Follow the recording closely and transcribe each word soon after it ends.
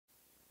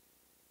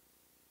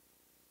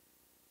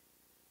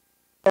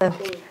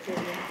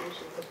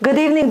Good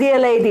evening, dear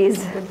ladies.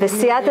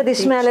 B'siyata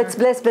dishma, let's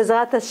bless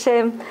Bezrat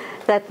Hashem,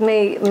 that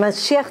may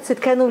Mashiach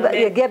tzidkenu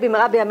yagia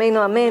b'mara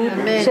b'yameinu amen.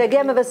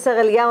 Sheyagia מבשר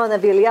אליהו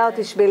הנביא אליהו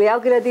תשבי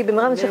אליהו גלעדי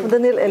במהרה משיח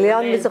דניאל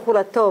אליהו מזכו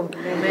לטוב.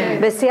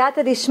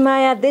 ב'siyata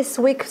dishma, this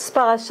week's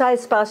parasha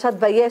is Parashat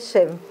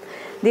Vayeshev.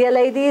 Dear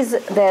ladies,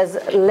 there's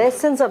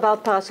lessons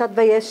about Parashat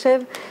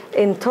Vayeshev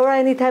in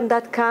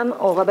TorahAnytime.com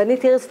or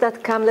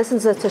Rabbanit.com,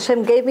 lessons that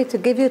Hashem gave me to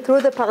give you through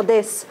the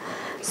Pardes.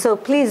 So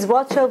please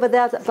watch over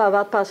there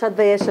about Parashat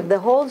Vayeshev. The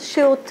whole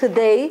shiur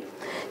today,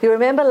 you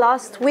remember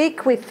last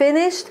week we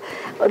finished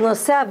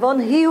Nosei Avon,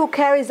 he who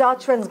carries our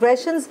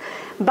transgressions,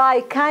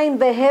 by Cain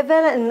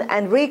veHevel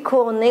and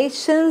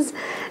reincarnations,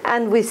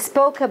 and we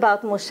spoke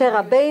about Moshe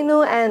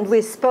Rabbeinu, and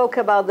we spoke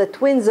about the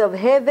twins of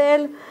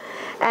Hevel,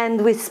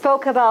 and we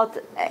spoke about,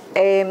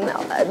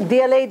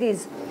 dear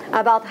ladies,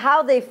 about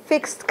how they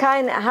fixed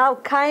Cain, how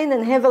Cain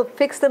and Hevel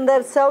fixed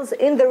themselves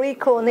in the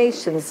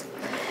reincarnations.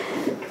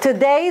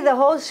 Today, the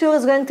whole shiur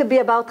is going to be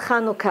about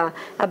Chanukah,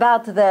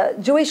 about the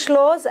Jewish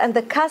laws and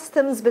the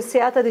customs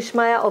b'siyata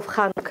dishmaya of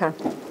Chanukah.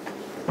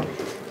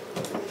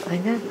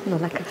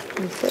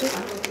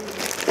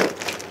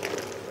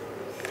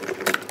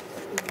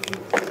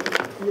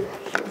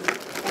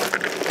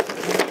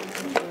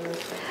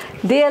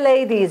 Dear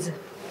ladies,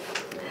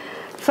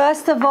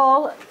 first of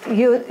all,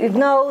 you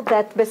know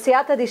that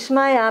b'siyata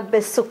dishmaya,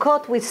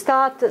 b'Sukkot, we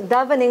start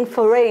davening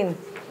for rain.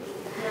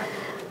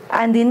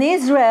 And in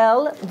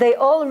Israel, they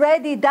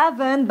already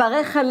daven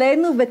Barech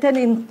Aleinu v'ten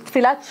in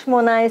Tfilat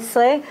Shmona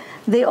Esrei.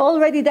 They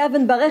already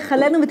daven Barech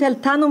Aleinu v'tel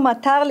Tanu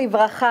Matar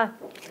Livracha.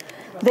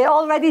 They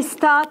already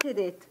started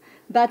it.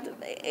 But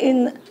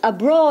in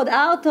abroad,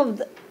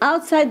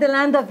 outside the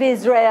land of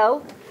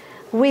Israel,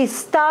 we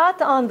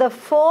start on the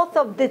 4th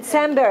of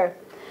December,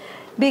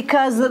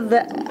 because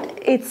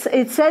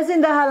it says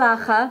in the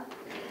Halacha.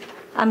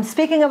 I'm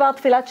speaking about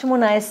Tfilat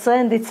Shmona Esrei,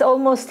 and it's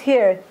almost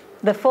here,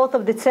 the 4th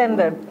of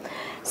December.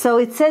 So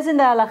it says in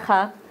the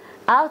Halacha,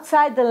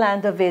 outside the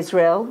land of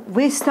Israel,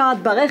 we start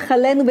Barech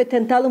Aleinu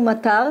v'ten Talu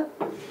Matar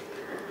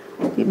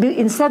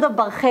instead of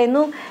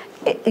Barchenu.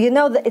 You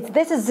know,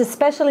 this is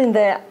especially in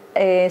the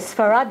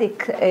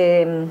Sfaradic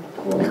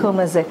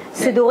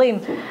Sidurim,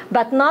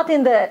 but not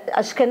in the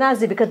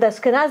Ashkenazi, because the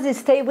Ashkenazi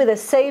stay with the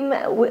same,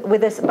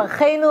 with the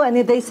Barchenu, and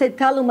they say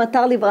Talu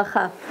Matar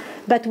Livracha.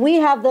 But we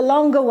have the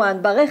longer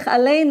one, Barech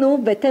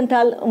Aleinu v'ten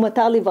Talu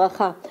Matar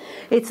Livracha.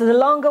 It's the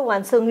longer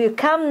one. So you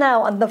come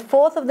now on the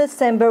 4th of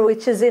December,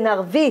 which is in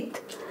Arvit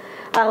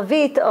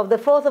of the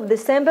 4th of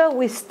December,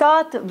 we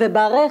start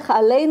V'barech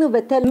Aleinu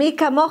v'tel Mi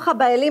kamocha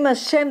ba'elim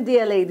Hashem,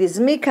 dear ladies.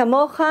 Mi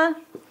kamocha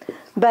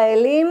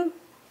ba'elim,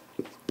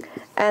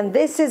 and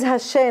this is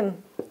Hashem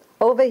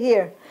over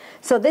here.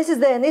 So this is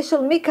the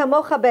initial Mi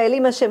kamocha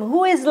ba'elim Hashem.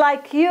 Who is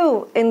like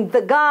you in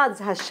the gods,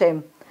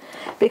 Hashem?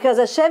 Because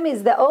Hashem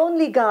is the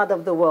only God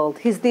of the world.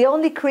 He's the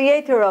only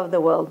creator of the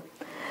world.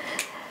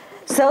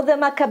 So the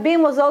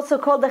Maccabim was also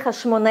called the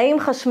Hashmonaim.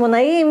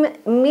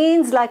 Hashmonaim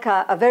means like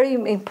a very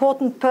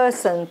important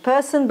person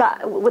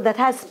that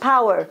has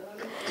power.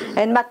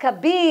 And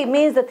Maccabi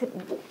means that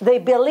they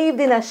believed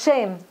in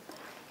Hashem.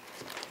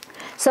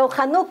 So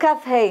Chanukah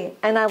Kaf Hey,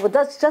 and I would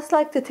just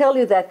like to tell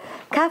you that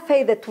Kaf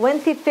Hey, the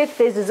 25th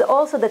is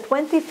also the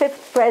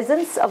 25th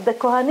presence of the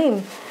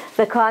Kohanim.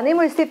 The Kohanim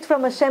received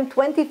from Hashem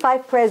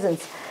 25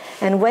 presents.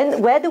 And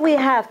where do we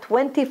have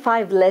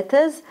 25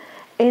 letters?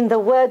 In the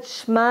word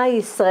Shema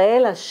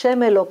Yisrael,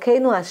 Hashem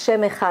Elokeinu,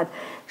 Hashem Echad.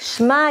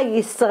 Shema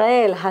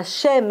Yisrael,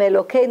 Hashem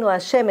Elokeinu,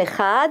 Hashem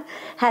Echad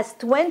has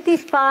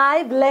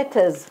 25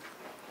 letters.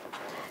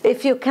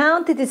 If you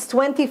count it, it's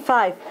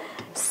 25.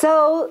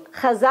 So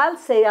Chazal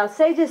say, our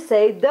sages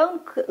say,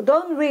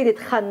 don't read it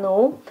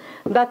Chanu,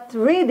 but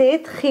read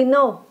it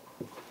Chino.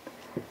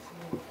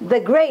 The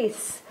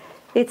grace.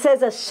 It says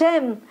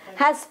Hashem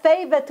has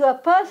favor to a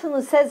person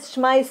who says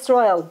Shema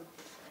Yisrael.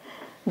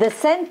 The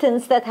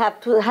sentence that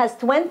has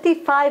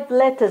 25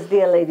 letters,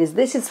 dear ladies.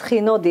 This is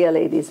Chino, dear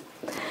ladies.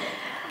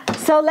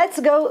 So let's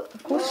go.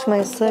 Shema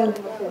Yisrael.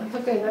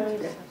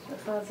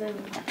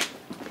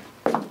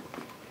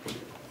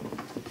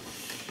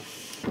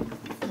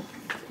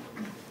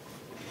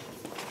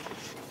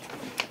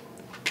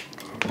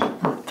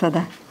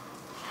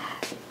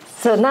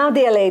 So now,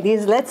 dear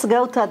ladies, let's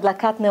go to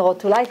Adlakat Nerot,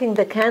 to lighting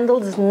the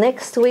candles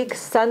next week,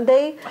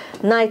 Sunday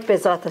night,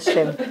 Bezrat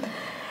Hashem.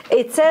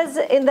 It says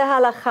in the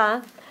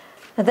halacha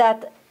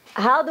that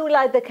how do we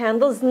light the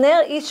candles?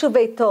 Ner ishu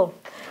beito,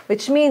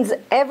 which means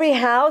every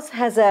house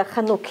has a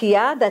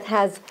Chanukiah that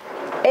has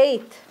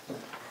 8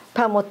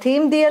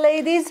 pamotim, dear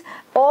ladies,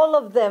 all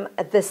of them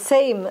at the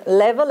same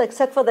level,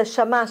 except for the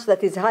shamash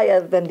that is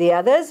higher than the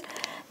others,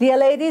 dear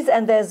ladies,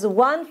 and there's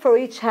one for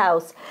each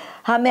house.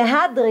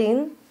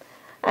 HaMehadrin,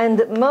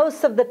 and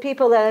most of the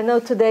people that I know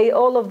today,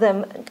 all of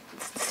them,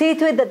 see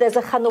to it that there's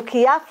a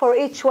Chanukiah for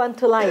each one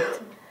to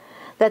light.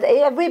 That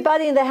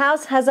everybody in the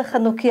house has a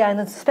Chanukiah, and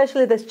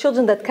especially the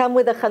children that come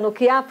with a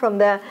Chanukiah from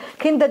the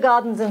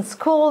kindergartens and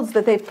schools,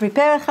 that they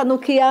prepare a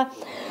Chanukiah.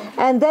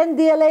 And then,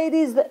 dear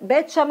ladies,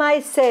 Bet Shammai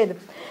said,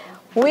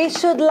 we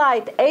should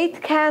light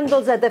 8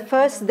 candles at the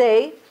first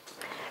day,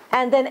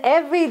 and then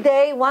every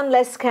day 1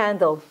 less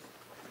candle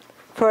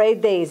for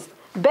 8 days.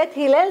 Bet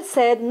Hillel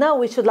said, no,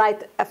 we should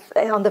light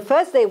on the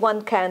first day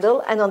 1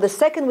 candle, and on the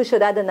second we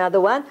should add another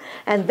one,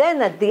 and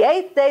then at the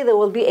 8th day there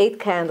will be 8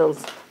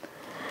 candles.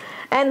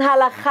 And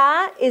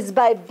halacha is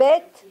by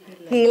Bet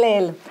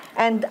Hillel.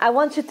 And I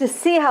want you to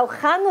see how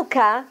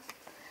Chanukah,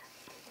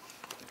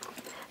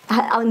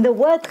 on the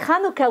word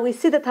Chanukah, we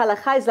see that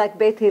halacha is like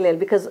Bet Hillel,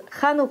 because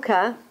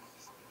Chanukah,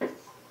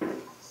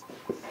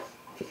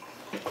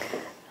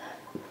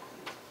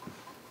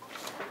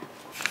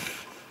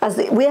 as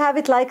we have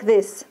it like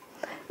this.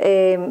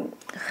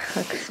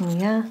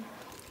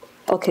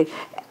 Okay,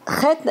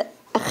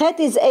 Chet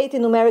is 8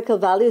 in numerical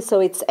value, so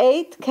it's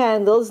 8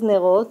 candles,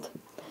 nerot,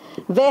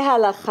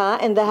 vehalacha,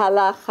 and the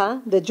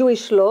halacha, the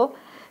Jewish law,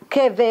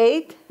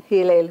 keveit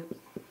Hillel.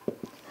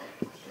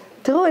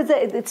 True,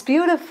 it's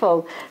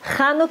beautiful.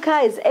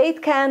 Chanukah is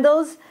 8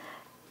 candles,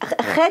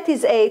 Chet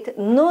is 8,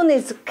 Nun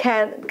is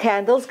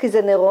candles, ki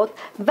ze nerot,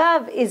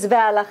 Vav is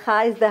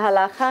vehalacha, is the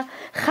halacha,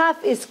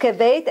 Chaf is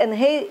keveit, and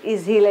He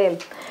is Hillel.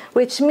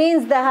 Which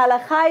means the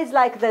halacha is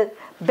like the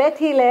Bet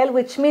Hillel,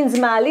 which means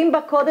ma'alim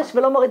b'kodesh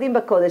v'lo moridim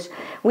b'kodesh.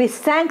 We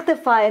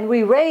sanctify and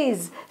we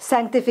raise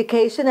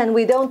sanctification and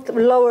we don't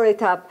lower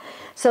it up.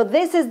 So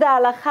this is the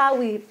halacha.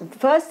 We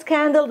first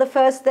candle the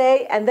first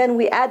day and then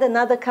we add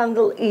another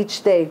candle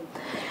each day.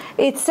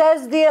 It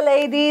says, dear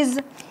ladies,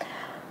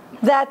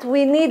 that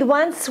we need,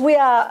 once we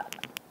are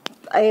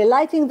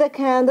lighting the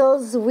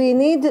candles, we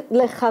need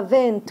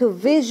lechaven, to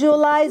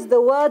visualize the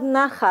word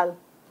nachal.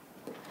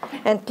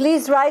 And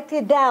please write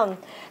it down.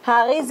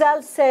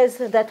 Harizal says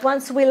that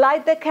once we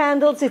light the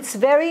candles, it's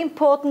very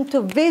important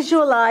to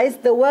visualize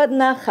the word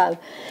nachal.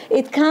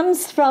 It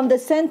comes from the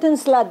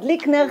sentence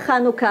Ladlik ner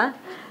Chanukah.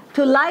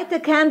 To light a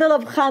candle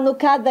of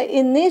Chanukah, the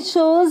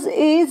initials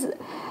is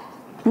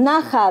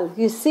nachal.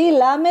 You see,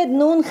 Lamed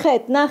Nun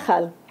Chet,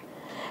 nachal.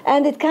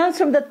 And it comes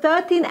from the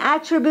 13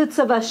 attributes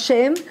of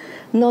Hashem,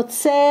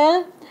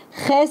 Notzer,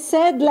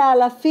 Chesed,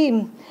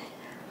 La'alafim.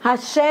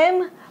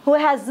 Hashem, who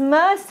has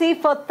mercy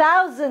for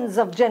thousands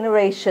of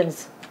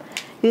generations.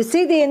 You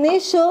see, the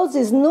initials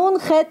is Nun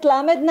Chet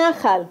Lamed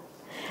Nachal.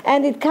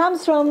 And it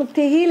comes from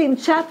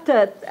Tehillim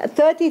chapter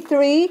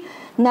 33,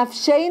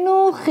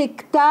 Nafshenu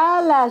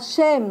Chikta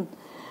LaHashem.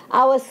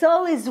 Our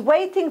soul is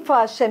waiting for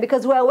Hashem,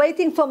 because we are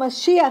waiting for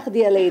Mashiach,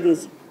 dear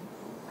ladies.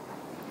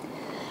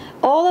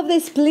 All of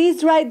this,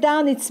 please write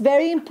down. It's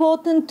very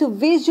important to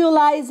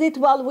visualize it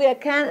while we are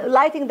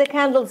lighting the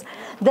candles.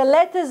 The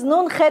letters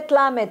Nun Chet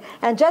Lamed.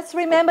 And just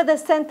remember the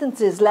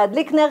sentences.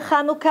 Ladlik ner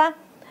Chanukah.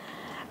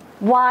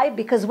 Why?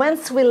 Because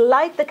once we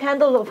light the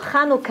candle of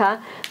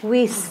Chanukah,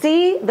 we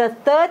see the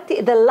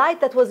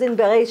light that was in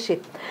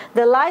Bereshit.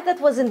 The light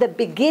that was in the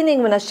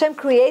beginning when Hashem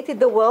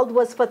created the world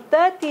was for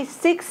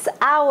 36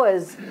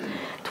 hours.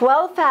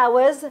 12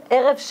 hours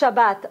Erev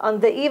Shabbat,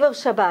 on the eve of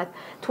Shabbat.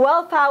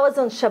 12 hours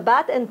on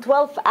Shabbat, and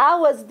 12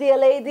 hours, dear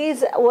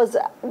ladies, was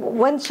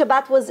when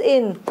Shabbat was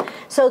in.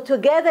 So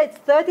together it's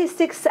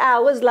 36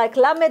 hours, like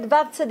Lamed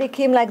Vav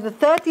Tzadikim, like the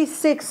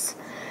 36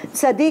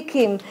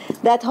 tzaddikim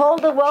that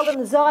hold the world.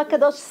 And the Zohar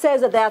Kadosh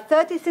says that there are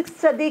 36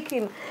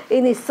 tzaddikim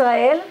in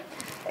Israel,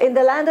 in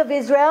the land of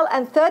Israel,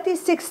 and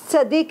 36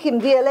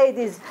 tzaddikim, dear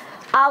ladies,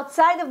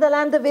 outside of the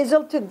land of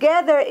Israel.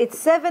 Together it's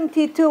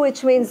 72,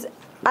 which means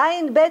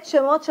Ayin Bet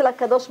Shemot Shel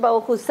HaKadosh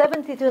Baruch Hu,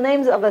 72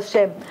 names of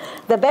Hashem.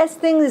 The best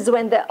thing is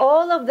when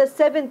all of the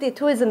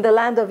 72 is in the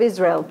land of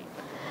Israel.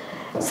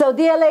 So,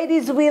 dear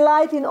ladies, we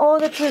light in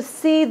order to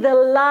see the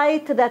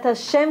light that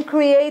Hashem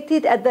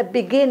created at the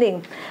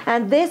beginning.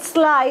 And this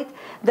light,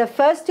 the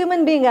first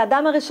human being,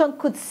 Adam HaRishon,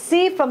 could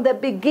see from the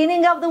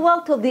beginning of the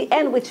world till the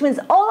end, which means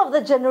all of the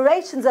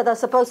generations that are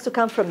supposed to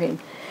come from him.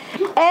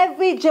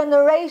 Every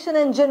generation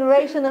and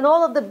generation, and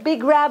all of the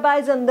big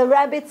rabbis and the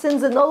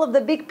Rabbitzins and all of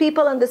the big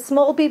people and the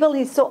small people,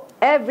 he saw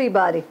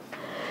everybody.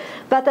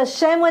 But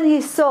Hashem, when he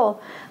saw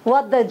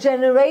what the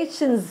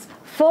generations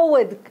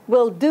forward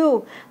will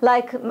do,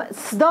 like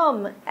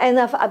Sdom and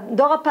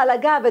Dor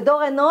HaPalaga and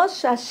Dor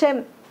Enosh,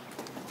 Hashem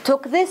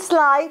took this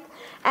light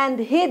and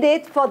hid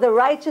it for the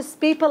righteous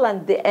people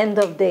at the end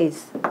of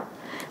days.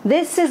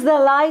 This is the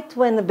light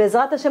when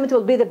Bezrat Hashem it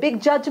will be the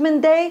big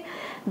judgment day.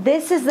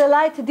 This is the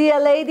light, dear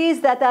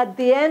ladies, that at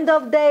the end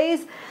of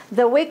days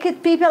the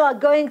wicked people are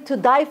going to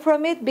die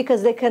from it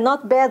because they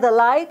cannot bear the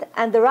light,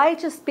 and the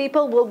righteous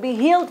people will be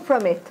healed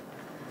from it.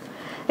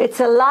 It's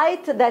a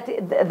light that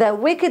the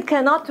wicked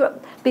cannot,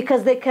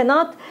 because they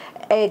cannot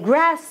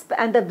grasp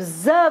and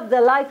observe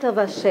the light of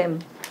Hashem.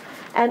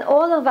 And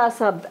all of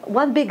us are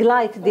one big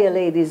light, dear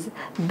ladies.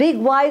 Big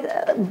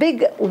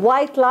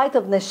white light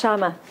of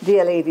Neshama,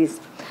 dear ladies.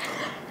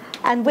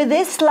 And with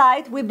this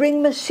light, we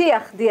bring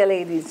Mashiach, dear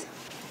ladies.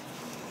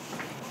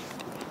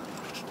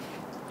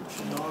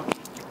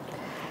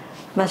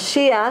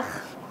 Mashiach,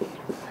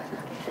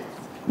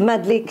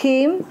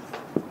 מדליקים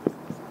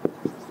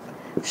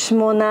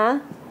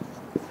 8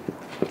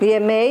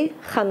 ימי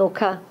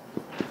Chanukah.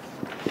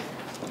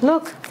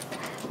 Look,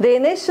 the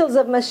initials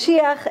of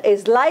Mashiach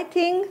is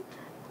lighting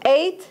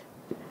 8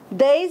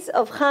 days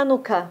of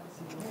Chanukah.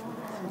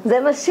 The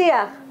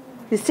Mashiach.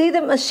 You see the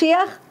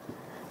Mashiach?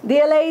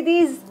 Dear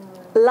ladies,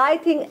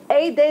 lighting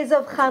 8 days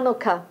of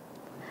Chanukah.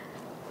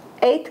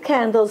 8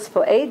 candles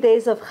for 8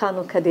 days of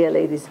Chanukah, dear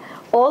ladies.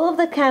 All of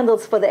the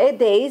candles for the 8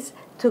 days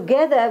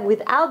together,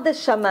 without the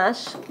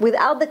shamash,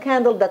 without the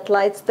candle that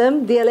lights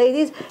them, dear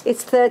ladies,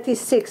 it's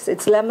 36.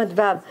 It's Lamed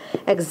Vav.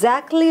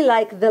 Exactly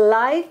like the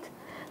light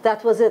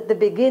that was at the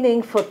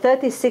beginning for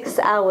 36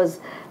 hours.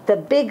 The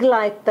big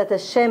light that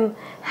Hashem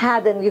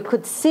had, and you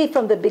could see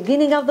from the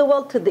beginning of the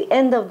world to the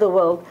end of the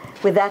world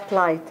with that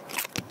light.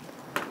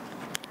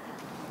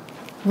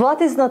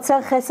 What is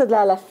Notzer Chesed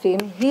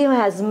La'alafim? He who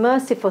has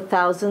mercy for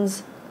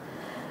thousands.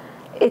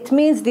 It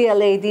means, dear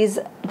ladies,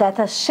 that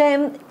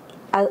Hashem,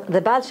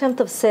 the Baal Shem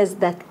Tov says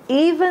that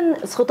even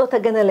Zchuto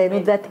Tagen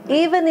Aleinu, that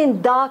even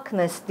in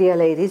darkness, dear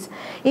ladies,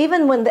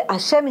 even when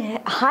Hashem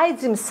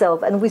hides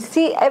himself and we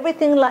see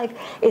everything like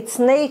it's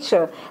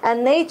nature,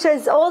 and nature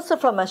is also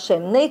from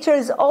Hashem. Nature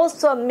is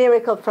also a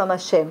miracle from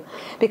Hashem,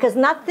 because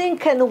nothing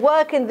can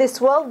work in this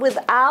world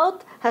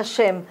without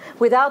Hashem,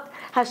 without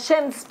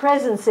Hashem's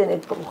presence in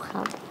it.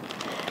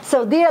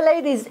 So, dear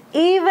ladies,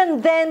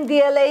 even then,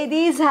 dear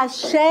ladies,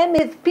 Hashem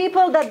is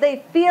people that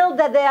they feel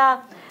that they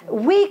are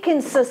weak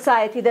in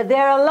society, that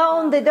they're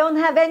alone, they don't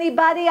have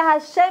anybody.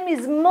 Hashem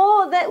is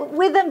more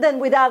with them than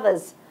with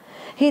others.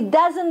 He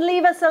doesn't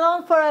leave us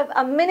alone for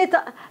a minute,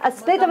 a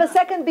split of a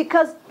second,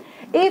 because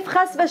if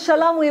Chas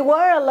v'Shalom we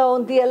were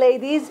alone, dear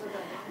ladies,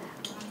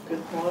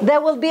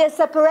 there will be a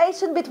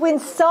separation between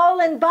soul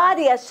and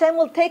body. Hashem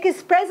will take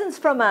his presence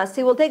from us.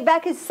 He will take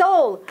back his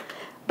soul.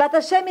 But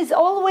Hashem is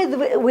always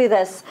with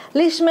us.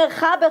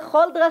 Lishmercha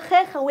bechol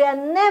drachecha. We are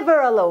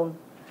never alone.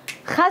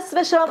 Chas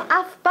v'Shalom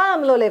af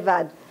pam lo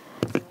levad.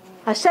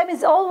 Hashem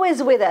is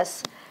always with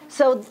us.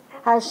 So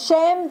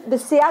Hashem,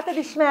 b'siyata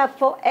dishmea,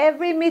 for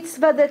every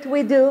mitzvah that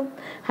we do,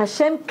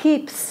 Hashem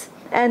keeps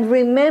and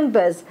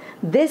remembers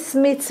this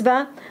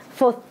mitzvah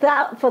for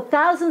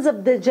thousands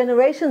of the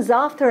generations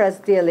after us,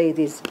 dear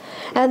ladies.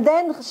 And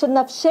then,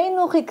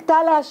 shenafshenu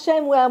chikta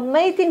Hashem, we are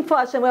waiting for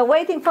Hashem, we are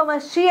waiting for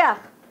Mashiach.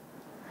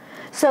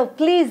 So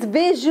please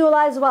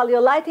visualize, while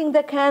you're lighting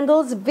the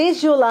candles,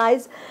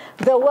 visualize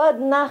the word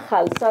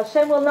Nachal. So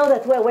Hashem will know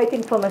that we're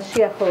waiting for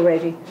Mashiach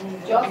already.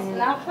 Just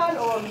Nachal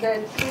or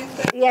the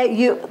trees?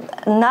 Yeah,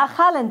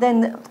 Nachal, and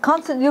then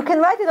constant. You can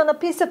write it on a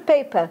piece of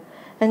paper.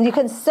 And you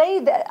can say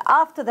that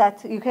after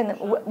that, you can,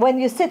 when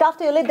you sit,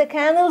 after you lit the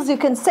candles, you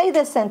can say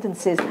the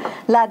sentences.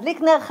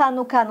 L'adlik ner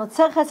Chanukah,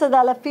 notzer chesed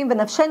alafim,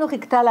 v'nafshenu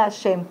chikta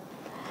laHashem.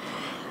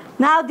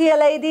 Now, dear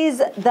ladies,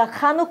 the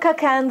Chanukah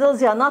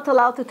candles, you are not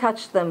allowed to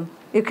touch them.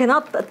 You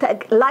cannot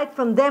light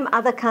from them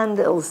other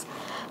candles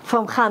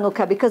from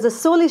Chanukah, because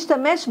asur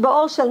lishtamesh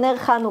ba'or shel ner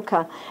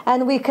Chanukah,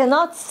 and we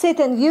cannot sit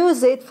and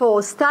use it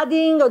for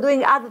studying or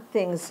doing other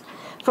things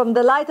from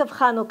the light of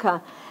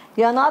Chanukah.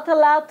 You are not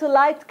allowed to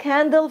light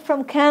candle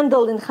from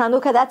candle in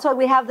Chanukah. That's why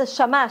we have the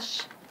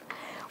shamash.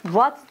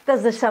 What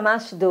does the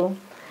shamash do?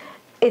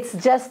 It's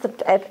just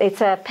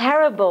it's a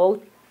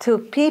parable to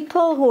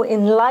people who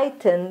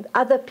enlighten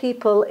other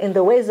people in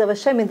the ways of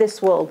Hashem in this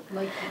world.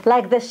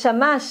 Like the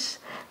shamash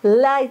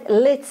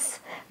lights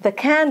the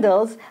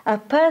candles, a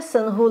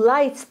person who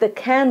lights the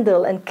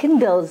candle and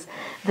kindles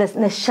the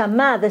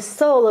neshama, the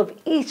soul of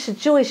each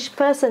Jewish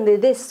person in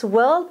this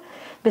world,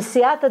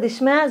 b'siyata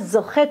dishmea,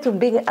 zochet to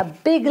bring a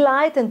big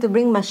light and to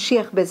bring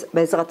Mashiach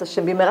be'ezrat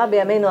Hashem. B'mera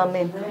b'yameinu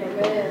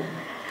amen.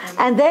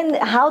 And then,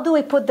 how do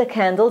we put the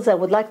candles? I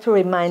would like to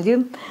remind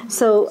you.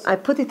 So I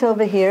put it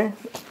over here.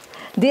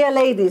 Dear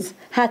ladies,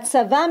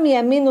 hatzava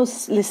miyaminu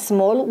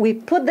lismol. We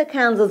put the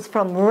candles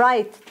from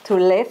right to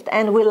left,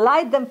 and we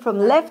light them from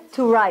left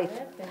to right.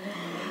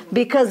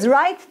 Because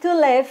right to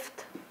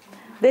left,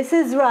 this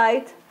is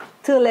right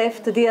to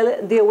left,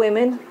 dear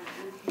women.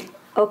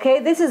 Okay,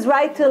 this is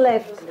right to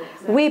left.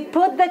 We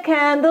put the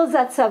candles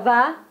at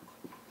Tzava,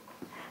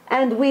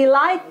 and we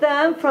light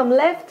them from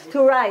left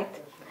to right.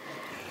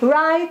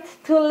 Right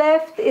to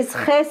left is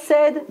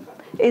chesed,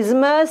 is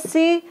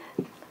mercy,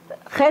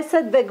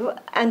 chesed,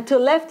 and to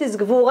left is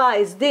gvura,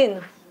 is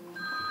din,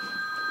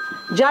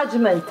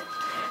 judgment.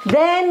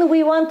 Then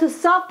we want to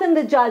soften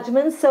the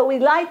judgment, so we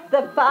light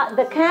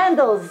the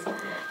candles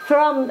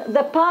from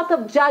the path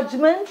of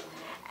judgment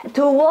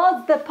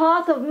towards the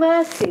path of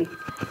mercy.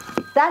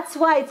 That's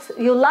why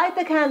you light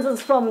the candles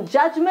from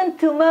judgment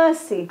to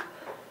mercy.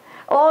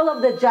 All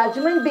of the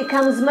judgment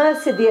becomes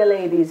mercy, dear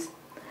ladies.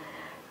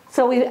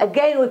 So we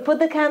put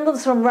the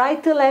candles from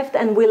right to left,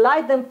 and we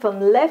light them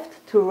from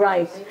left to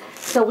right.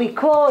 So we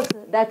cause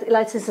that,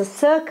 like it's a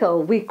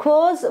circle. We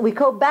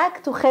go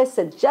back to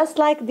chesed. Just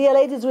like, dear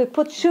ladies, we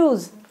put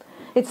shoes.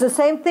 It's the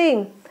same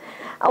thing.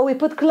 Or we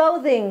put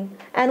clothing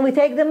and we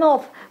take them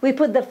off. We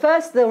put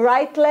the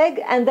right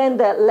leg and then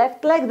the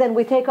left leg, then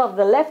we take off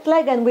the left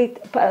leg and we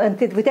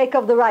take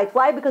off the right.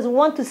 Why? Because we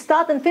want to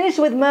start and finish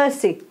with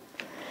mercy.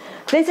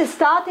 This is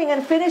starting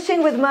and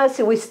finishing with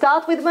mercy. We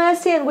start with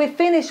mercy and we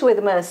finish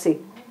with mercy.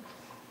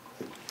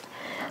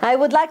 I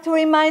would like to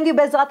remind you,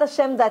 Bezrat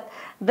Hashem, that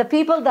the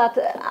people that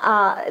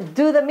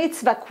do the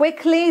mitzvah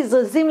quickly,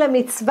 zozim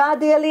le-mitzvah,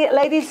 dear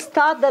ladies,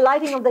 start the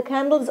lighting of the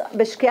candles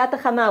b'shkiat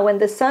hachama, when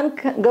the sun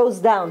goes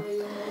down.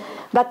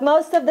 But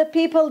most of the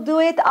people do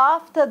it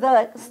after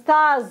the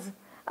stars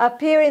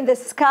appear in the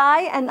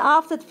sky and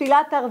after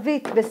Tfilat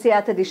Arvit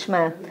b'siyata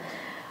dishma.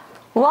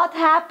 What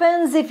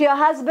happens if your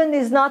husband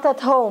is not at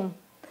home?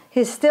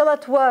 He's still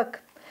at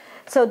work.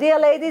 So, dear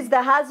ladies,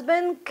 the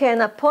husband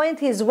can appoint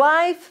his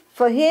wife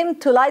for him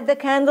to light the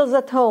candles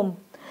at home.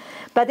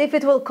 But if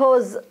it will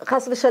cause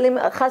chas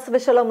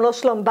v'shalom lo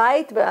shlom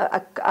bayit,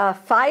 a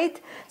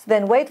fight,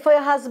 then wait for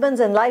your husbands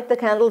and light the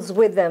candles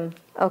with them.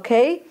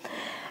 Okay?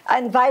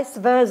 And vice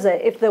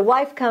versa. If the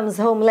wife comes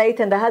home late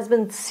and the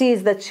husband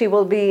sees that she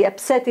will be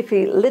upset if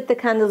he lit the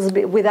candles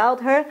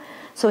without her,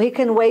 so he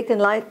can wait and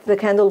light the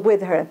candle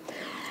with her.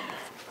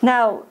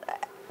 Now,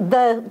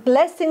 the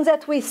blessings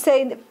that we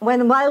say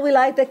while we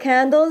light the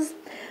candles,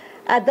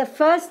 at the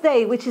first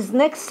day, which is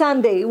next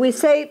Sunday, we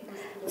say,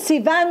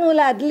 ציוונו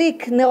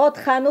להדליק נרות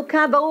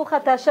חנוכה, ברוך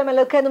אתה השם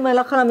אלוקינו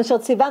מלך העולם אשר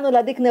ציוונו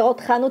להדליק נרות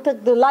חנוכה,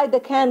 to light the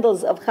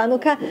candles of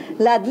Chanukah,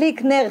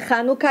 להדליק נר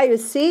חנוכה, you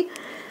see,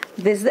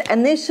 these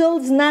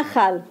initials,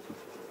 נחל,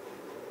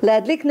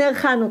 להדליק נר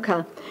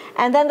חנוכה.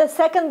 And then the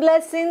second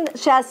blessing,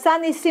 שעשה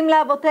ניסים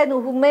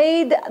לאבותינו, who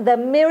made the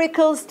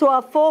miracles to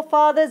our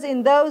forefathers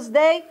in those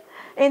days,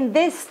 in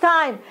this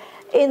time,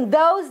 in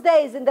those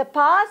days, in the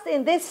past,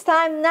 in this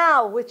time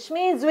now, which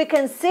means we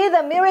can see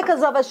the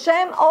miracles of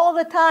Hashem all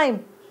the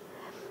time.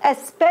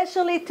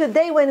 Especially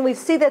today when we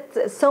see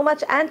that so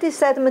much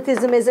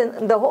anti-Semitism is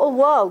in the whole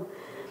world.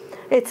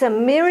 It's a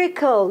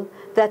miracle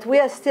that we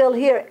are still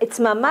here. It's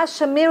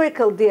mamash a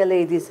miracle, dear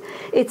ladies.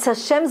 It's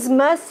Hashem's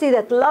mercy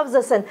that loves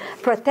us and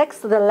protects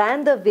the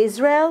land of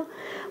Israel,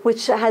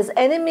 which has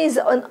enemies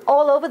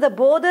all over the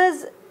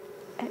borders.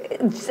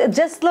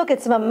 Just look,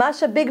 it's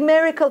mamash a big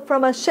miracle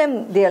from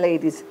Hashem, dear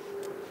ladies.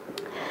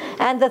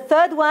 And the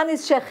third one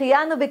is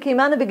Shechiyanu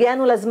b'kimanu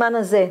b'gianu lazman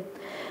hazeh.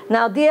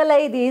 Now, dear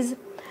ladies,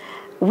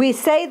 we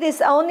say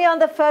this only on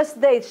the first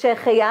day,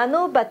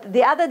 Shechiyanu, but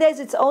the other days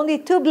it's only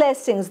 2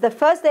 blessings. The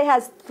first day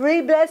has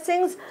 3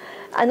 blessings,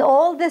 and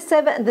all the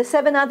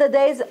seven other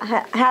days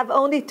have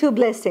only 2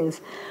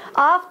 blessings.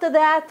 After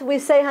that, we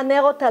say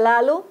Hanerot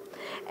halalu.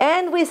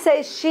 And we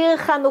say Shir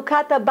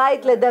Chanukat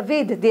Habayit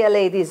LeDavid, dear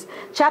ladies.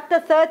 Chapter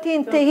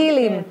 13,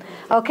 Tehillim.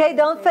 Okay,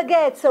 don't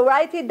forget. So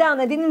write it down.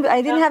 I didn't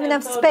have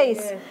enough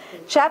space.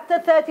 Chapter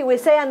 30, we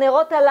say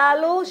Hanerot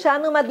halalu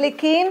Shanu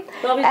Madlikim,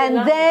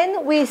 and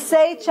then we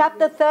say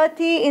chapter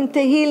 30 in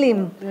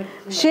Tehillim.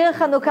 Shir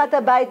Chanukat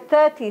Habayit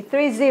 30.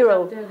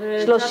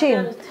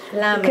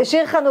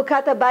 Shir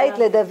Chanukat Habayit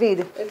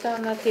LeDavid.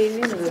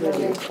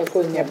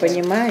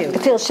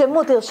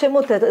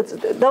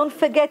 תרשמו. Don't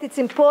forget, it's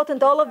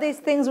important. All of these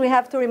things we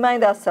have to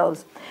remind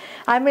ourselves.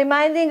 I'm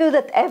reminding you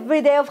that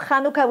every day of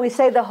Chanukah we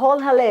say the whole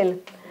Hallel,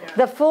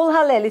 the full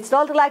Hallel. It's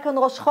not like on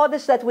Rosh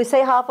Chodesh that we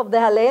say half of the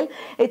Hallel.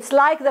 It's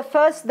like the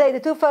first day, the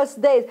 2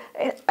 first days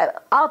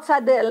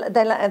outside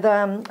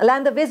the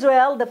land of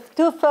Israel, the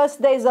 2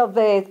 first days of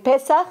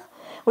Pesach,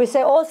 we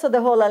say also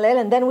the whole Hallel,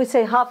 and then we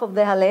say half of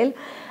the Hallel.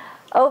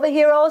 Over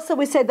here also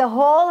we say the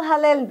whole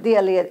Hallel,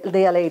 dear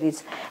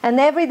ladies. And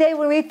every day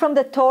we read from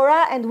the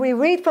Torah and we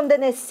read from the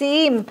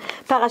Nesim,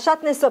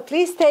 Parashat Neso.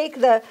 Please take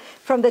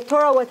from the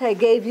Torah what I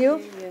gave you.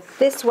 Yes.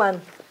 This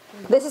one.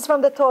 This is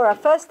from the Torah.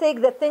 First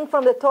take the thing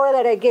from the Torah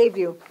that I gave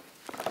you.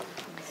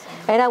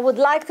 And I would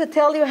like to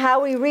tell you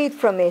how we read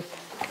from it.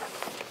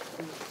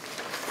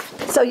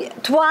 So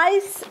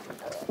twice,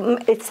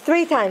 it's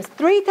 3 times.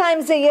 3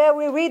 times a year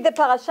we read the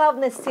Parashat of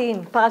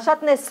Nesim,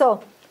 Parashat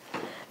Neso.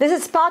 This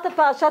is part of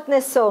Parashat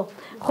Neso,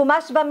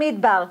 Chumash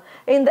Bamidbar.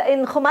 In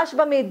Chumash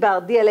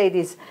Bamidbar, dear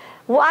ladies,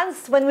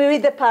 once when we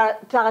read the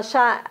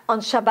parasha on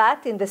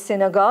Shabbat in the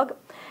synagogue,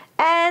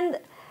 and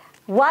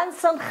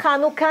once on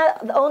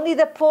Chanukah, only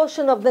the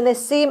portion of the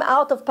Nesim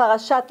out of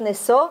Parashat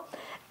Neso,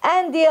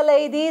 and dear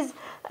ladies,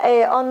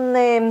 on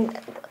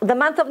the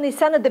month of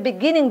Nisan at the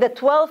beginning, the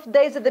 12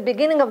 days at the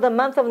beginning of the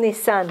month of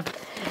Nisan,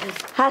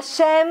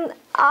 Hashem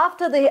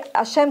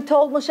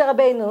told Moshe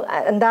Rabbeinu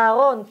and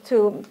Aaron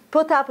to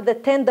put up the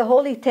tent, the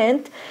holy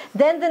tent.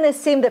 Then the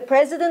Nesim, the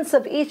presidents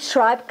of each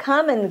tribe,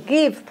 come and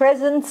give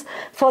presents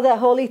for the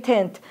holy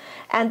tent,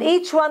 and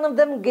each one of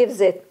them gives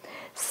it.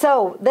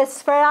 So the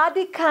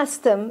Sephardic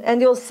custom,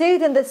 and you'll see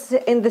it in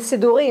the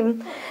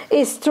Sidurim,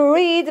 is to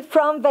read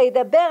from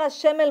Vaydaber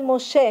Hashem el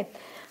Moshe,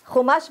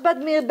 Chumash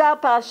Bamidbar,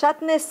 Parashat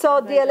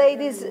Neso, dear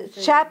ladies,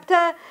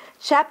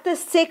 Chapter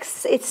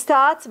 6, it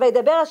starts,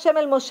 וידבר השם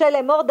אל משה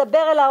לאמור,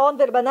 דבר אל אהרון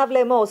ואל בניו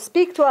לאמור.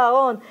 Speak to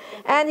Aaron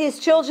and his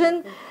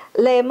children,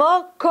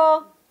 לאמור כה.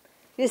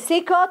 You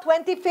see כה,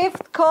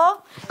 25th כה?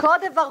 כה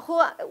תברכו,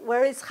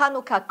 where is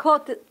Chanukah? כה,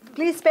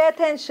 please pay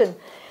attention.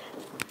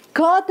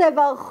 כה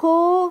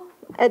תברכו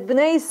את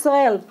בני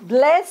ישראל.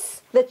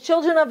 Bless the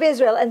children of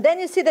Israel. And then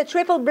you see the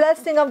triple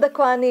blessing of the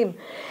Kohanim.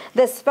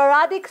 The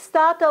Sephardic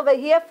start over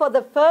here for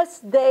the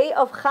first day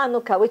of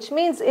Chanukah, which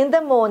means in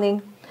the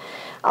morning,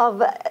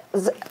 of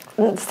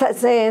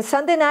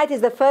Sunday night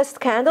is the first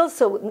candle,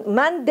 so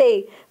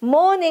Monday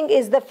morning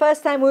is the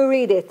first time we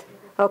read it.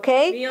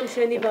 Okay?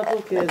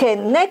 Okay,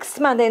 next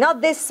Monday,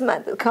 not this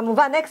Monday,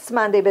 כמובן next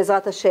Monday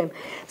בעזרת השם.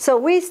 So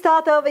we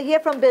start over here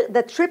from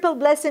the triple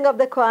blessing of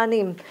the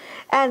Kohanim.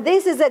 And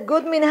this is a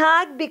good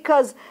minhag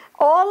because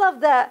all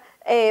of the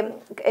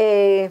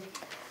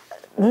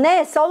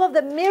all of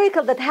the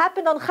miracle that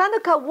happened on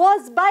Chanukah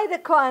was by the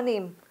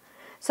Kohanim.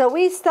 So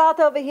we start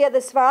over here,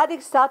 the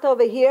Sephardic start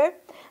over here,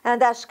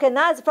 and the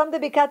Ashkenaz from the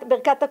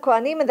Birkat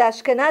HaKohanim, and the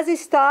Ashkenazi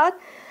start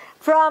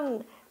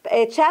from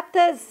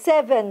chapter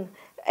 7,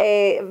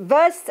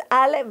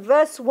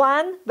 verse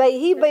 1,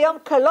 ויהי ביום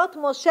כלות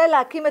משה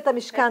להקים את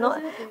המשכן.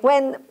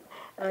 When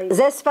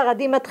זה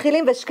ספרדים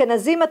מתחילים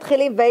ואשכנזים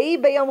מתחילים, ויהי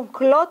ביום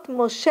כלות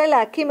משה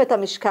להקים את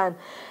המשכן.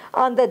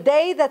 On the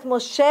day that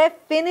Moshe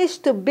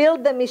finished to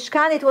build the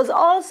Mishkan, it was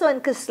also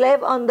in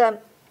Kislev on the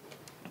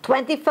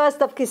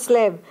 21st of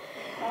Kislev.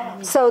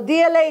 So,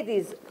 dear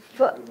ladies,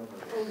 for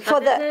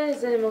the...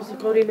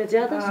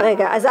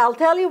 רגע, אז I'll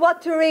tell you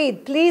what to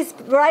read. Please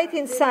write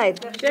inside.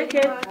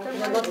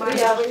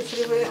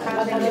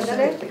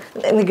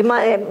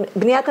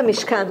 בניית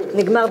המשכן.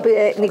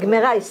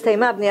 נגמרה,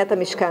 הסתיימה בניית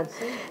המשכן.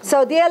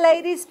 So, dear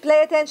ladies,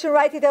 pay attention,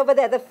 write it over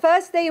there. The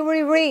first day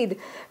we read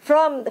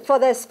for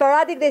the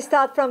Sephardic, they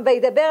start from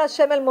וידבר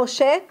השם אל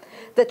משה,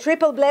 the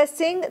triple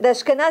blessing. The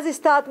Ashkenazi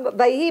start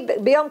ויהי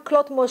ביום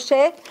כלות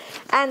משה,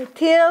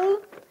 until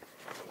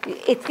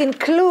it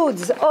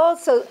includes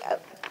also,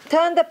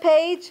 turn the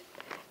page,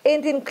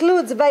 it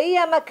includes ויהי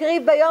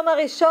המקריב ביום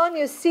הראשון.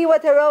 You see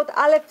what I wrote,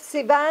 Aleph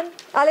Sivan,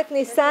 Aleph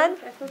Nisan.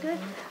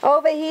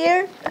 Over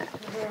here,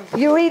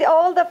 you read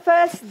all the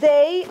first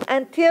day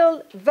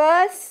until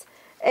verse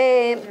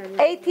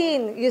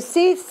 18. You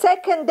see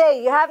second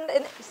day, you have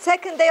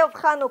second day of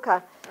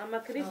Chanukah.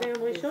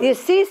 You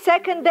see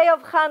second day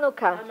of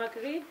Chanukah.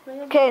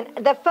 Okay,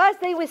 the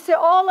first day we see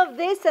all of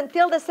this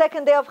until the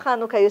second day of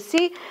Chanukah. You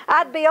see,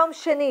 at B'Yom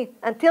Sheni,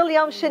 until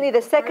Yom Sheni,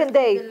 the second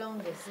day.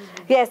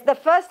 Yes, the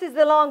first is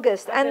the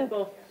longest. And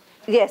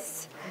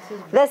yes,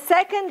 the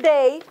second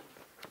day,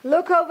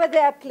 look over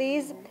there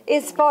please,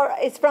 is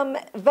from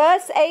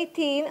verse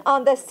 18.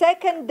 On the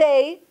second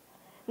day,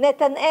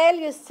 Netanel,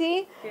 you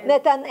see,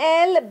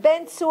 Netanel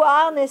ben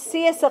Tzuar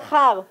Nesi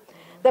Issachar,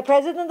 the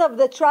president of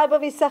the tribe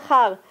of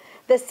Issachar.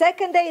 The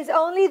second day is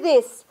only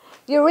this.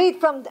 You read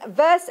from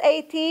verse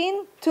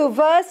 18 to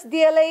verse,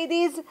 dear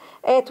ladies,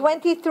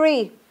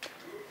 23.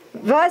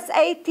 Verse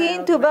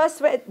 18 to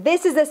verse,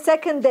 this is the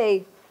second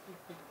day.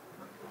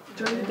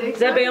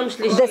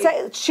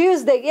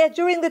 Tuesday, yeah,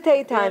 during the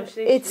daytime.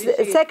 It's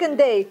the second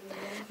day.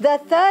 The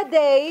third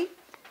day,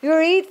 you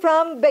read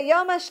from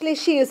B'Yom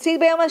HaShlishi. You see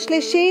B'Yom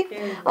HaShlishi?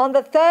 On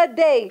the third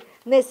day,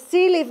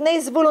 Nesi Livnei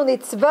Zvulun.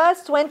 It's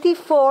verse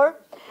 24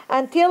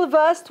 until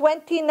verse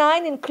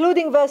 29,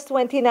 including verse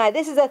 29.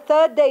 This is the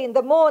third day in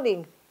the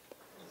morning.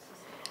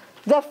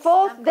 The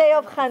fourth day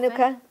of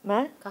Chanukah.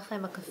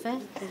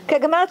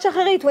 כגמרת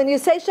שחרית. When you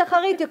say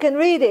shacharit, you can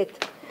read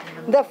it.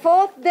 The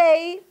fourth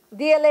day,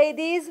 dear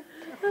ladies,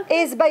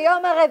 is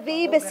Bayom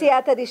HaRevi'i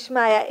B'siyata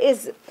Dishmaya.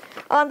 Is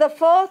on the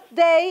fourth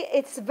day,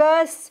 it's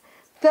verse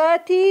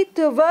 30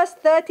 to verse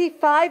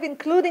 35,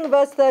 including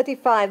verse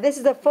 35. This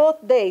is the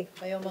fourth day.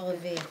 Bayom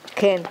HaRevi'i.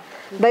 Okay.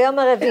 Bayom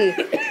HaRevi'i.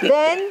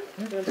 Then,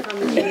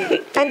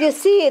 and you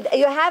see it,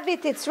 you have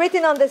it, it's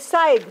written on the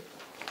side.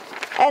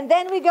 And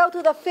then we go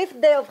to the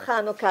fifth day of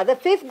Chanukah. The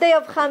fifth day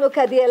of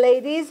Chanukah, dear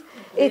ladies,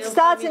 it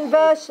starts in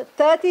verse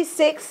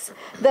 36.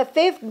 The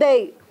fifth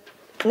day,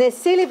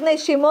 Nesi Livnei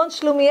Shimon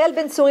Shlumiel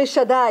ben Tzuri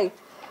Shaddai.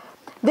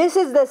 This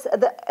is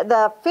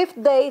the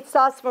fifth day. It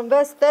starts from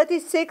verse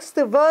 36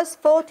 to verse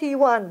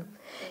 41,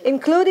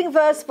 including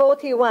verse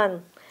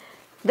 41.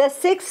 The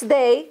sixth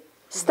day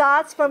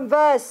starts from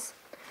verse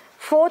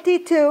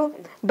 42,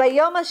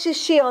 Bayom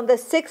HaShishi, on the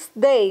sixth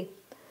day,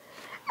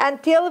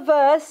 until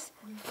verse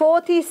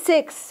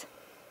 46.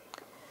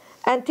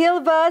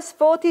 Until verse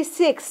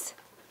 46.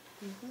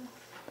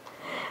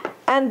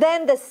 And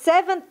then the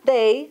seventh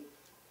day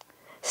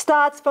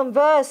starts from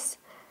verse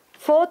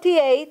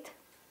 48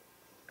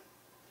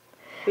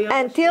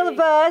 until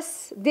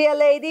verse, dear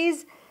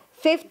ladies,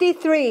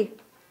 53,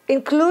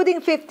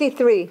 including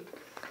 53.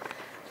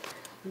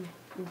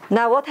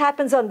 Now what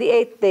happens on the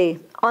eighth day?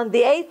 On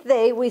the eighth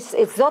day, it's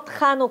Zot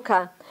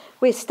Chanukah.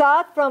 We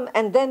start from,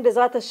 and then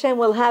Bezrat Hashem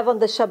will have on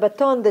the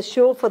Shabbaton the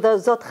shul for the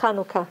Zot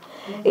Chanukah.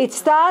 It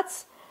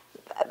starts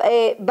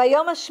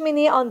Bayom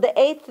HaShmini on the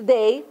eighth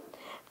day,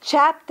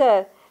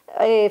 chapter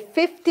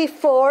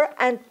 54,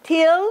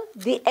 until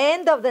the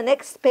end of the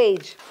next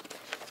page.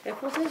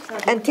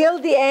 Until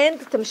the end,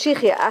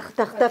 תמשיכי,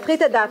 תפחי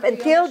את הדף,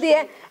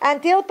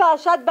 until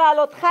פרשת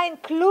בעלותך,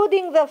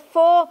 including the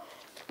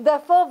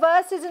four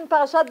verses in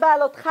פרשת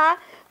בעלותך,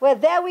 where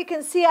there we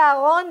can see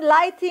Aaron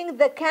lighting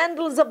the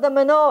candles of the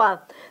menorah.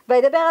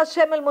 וידבר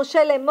השם אל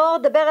משה לאמור,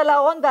 דבר אל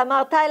אהרון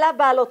ואמרת אליו,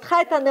 בעלותך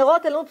את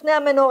הנרות אל פני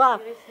המנורה.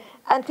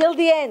 Until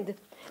the end.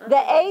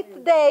 The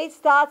eighth day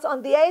starts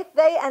on the eighth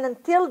day and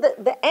until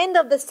the end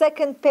of the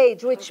second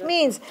page, which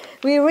means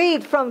we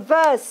read from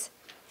verse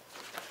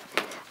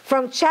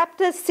from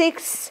chapter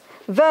 6,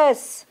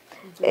 verse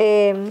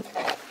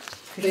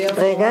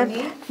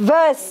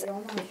verse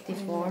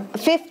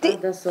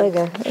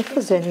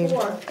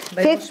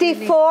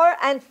 54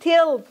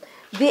 until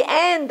the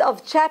end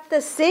of chapter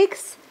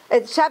 6,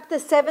 chapter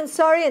 7,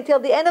 until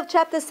the end of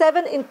chapter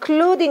 7,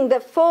 including the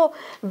 4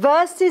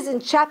 verses in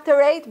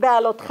chapter 8,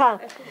 בעלותך.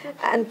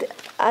 And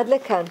עד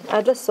לכאן,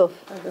 עד לסוף.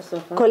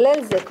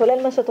 כולל זה,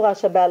 כולל מה שאת רואה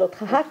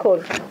שבעלותך, הכל.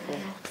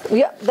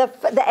 The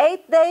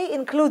 8th day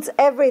includes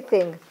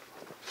everything.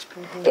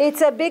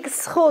 It's a big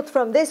zchut.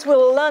 From this we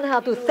will learn how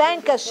to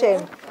thank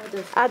Hashem.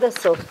 עד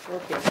הסוף.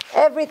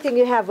 Everything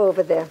you have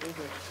over there.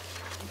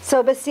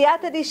 So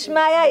בסייעתא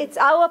דשמיא, it's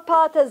our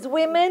part as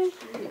women,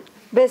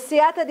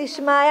 בסייעתא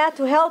דשמיא,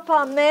 to help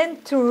our men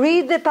to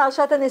read the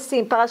Parashat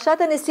HaNesim. Parashat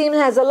HaNesim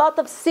has a lot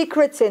of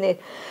secrets in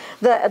it.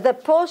 The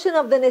portion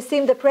of the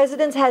Nesim, the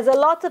presidents, has a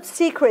lot of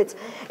secrets.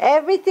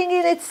 Everything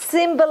in it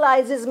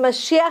symbolizes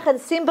Mashiach and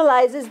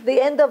symbolizes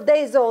the end of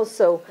days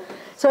also.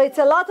 So it's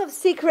a lot of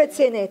secrets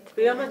in it.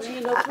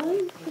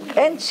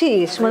 אין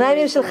תשיעי, 8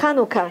 ימים של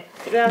חנוכה.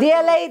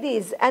 Dear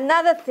ladies,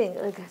 another thing.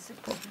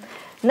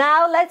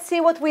 Now let's see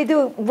what we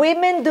do.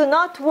 Women do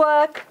not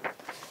work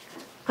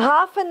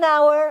half an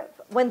hour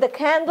when the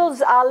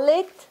candles are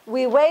lit.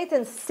 We wait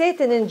and sit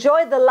and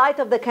enjoy the light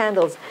of the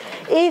candles.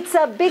 It's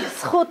a big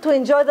zchut to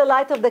enjoy the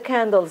light of the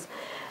candles.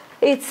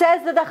 It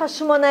says that the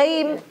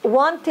Hashmonaim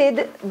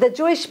wanted the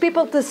Jewish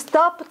people to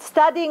stop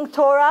studying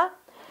Torah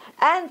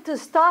and to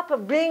stop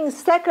bringing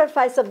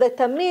sacrifice of the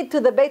Tamid to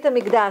the Beit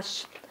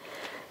HaMikdash.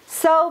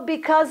 So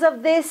because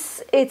of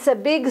this, it's a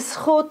big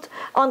zchut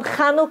on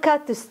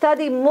Chanukah to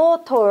study more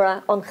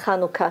Torah on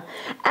Chanukah.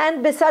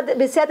 And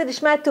b'siyata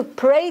d'shmaya to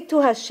pray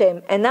to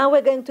Hashem. And now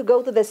we're going to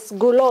go to the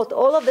sgulot,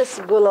 all of the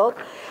sgulot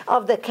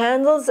of the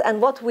candles, and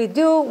what we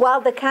do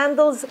while the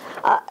candles,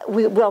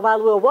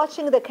 while we're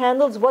watching the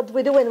candles, what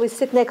we do when we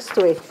sit next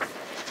to it.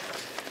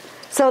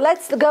 So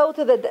let's go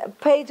to the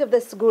page of the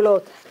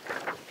sgulot.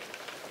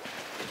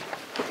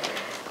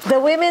 The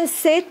women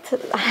sit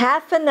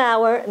half an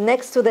hour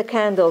next to the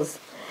candles,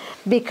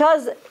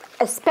 because,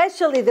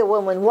 especially the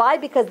women. Why?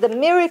 Because the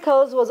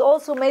miracles was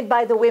also made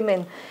by the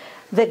women.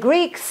 The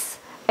Greeks,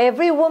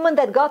 every woman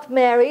that got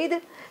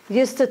married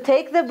used to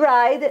take the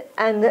bride,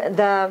 and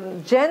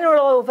the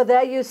general over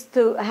there used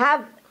to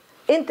have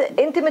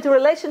intimate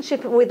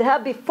relationship with her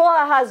before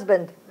her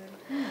husband.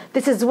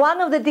 This is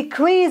one of the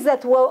decrees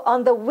that were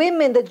on the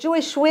women, the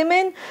Jewish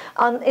women,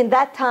 in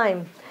that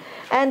time.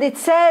 And it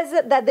says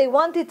that they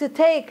wanted to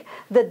take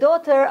the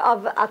daughter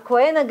of a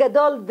Kohen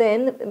Gadol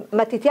then,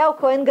 Matityahu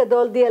Kohen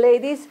Gadol, dear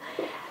ladies,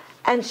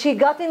 and she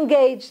got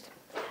engaged.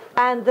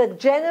 And the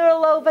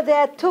general over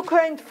there took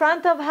her in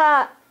front of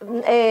her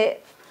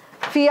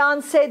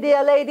fiance,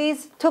 dear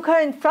ladies, took her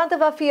in front of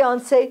her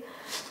fiance,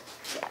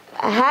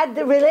 had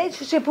the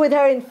relationship with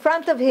her in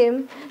front of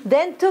him,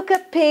 then took a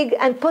pig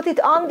and put it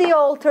on the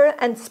altar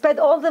and spread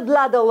all the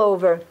blood all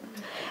over.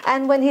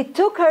 And when he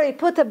took her, he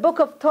put a book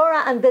of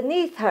Torah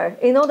underneath her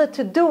in order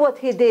to do what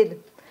he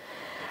did.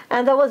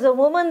 And there was a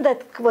woman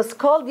that was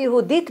called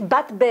Yehudit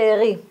Bat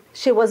Be'eri.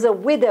 She was a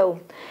widow.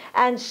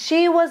 And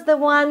she was the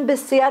one,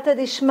 b'siyata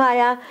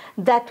d'shmaya,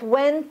 that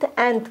went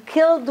and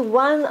killed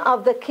one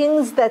of the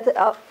kings,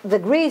 the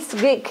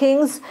Greek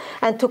kings,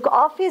 and took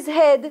off his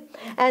head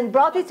and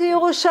brought it to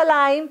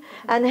Yerushalayim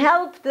and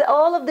helped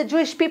all of the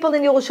Jewish people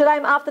in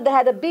Yerushalayim after they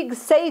had a big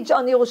siege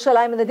on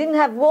Yerushalayim and they didn't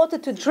have water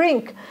to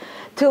drink,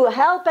 to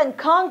help and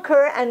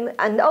conquer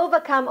and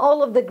overcome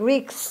all of the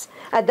Greeks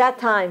at that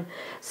time.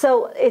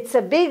 So it's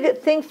a big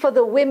thing for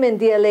the women,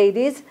 dear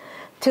ladies,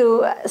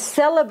 to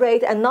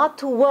celebrate and not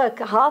to work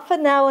half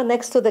an hour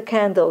next to the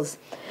candles.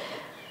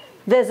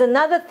 There's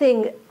another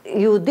thing.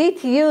 You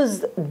did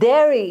use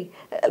dairy,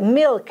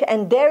 milk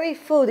and dairy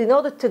food in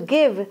order to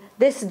give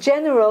this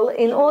general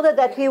in order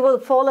that he will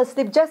fall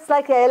asleep, just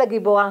like Yael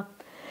HaGibora.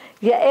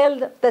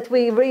 Yael, that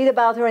we read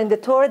about her in the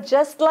Torah,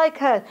 just like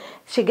her.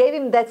 She gave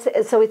him that,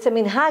 so it's a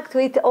minhag to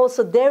eat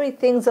also dairy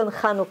things on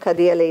Chanukah,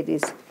 dear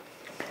ladies.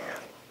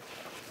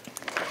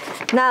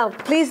 Now,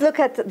 please look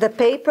at the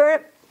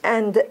paper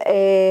and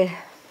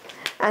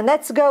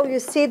let's go. You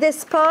see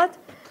this part?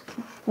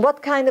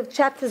 What kind of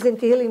chapters in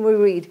Tehillim we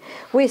read?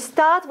 We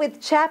start with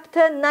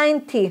chapter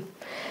 90.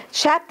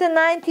 Chapter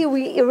 90,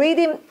 we read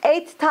him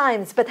 8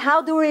 times, but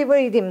how do we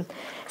read him?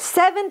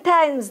 7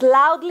 times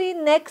loudly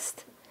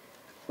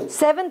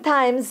 7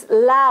 times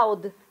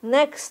loud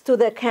next to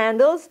the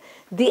candles.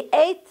 The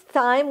 8th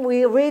time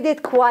we read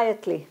it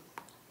quietly.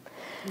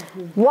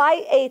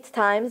 Why 8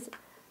 times?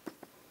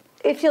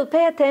 If you'll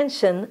pay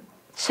attention,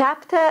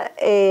 chapter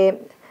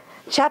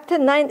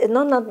 9,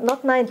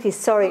 not 90,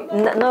 sorry,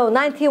 no,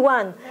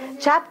 91.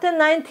 Chapter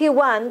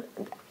 91,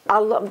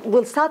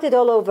 we'll start it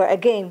all over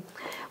again.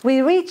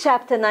 We read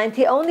chapter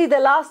 90, only the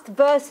last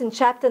verse in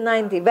chapter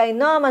 90.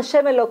 Vaynoam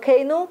Hashem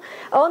Elokeinu,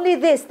 only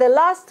this, the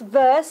last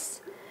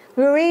verse.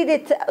 We read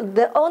it,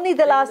 only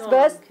the last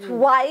verse,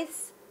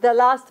 twice the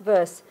last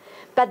verse.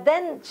 But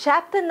then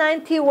chapter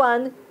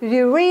 91,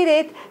 you read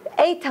it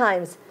 8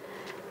 times.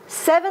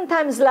 7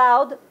 times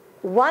loud,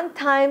 one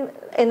time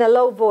in a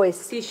low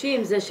voice.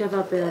 90 זה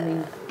 7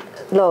 פעמים.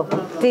 לא,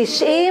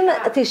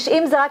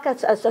 90 זה רק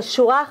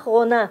השורה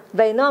האחרונה,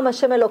 וינועם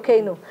השם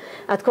אלוקינו.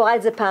 את קוראה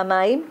את זה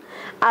פעמיים,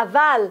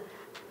 אבל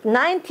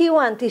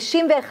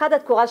 91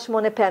 את קוראה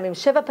 8 פעמים,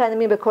 7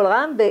 פעמים בקול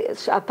רם,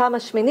 והפעם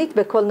השמינית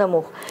בקול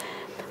נמוך.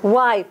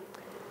 Why?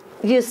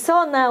 You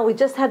saw now, we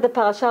just had the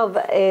parasha of,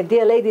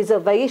 dear ladies,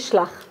 of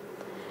Vayishlach.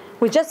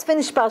 We just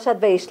finished Parashat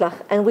Vayishlach,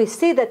 and we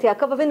see that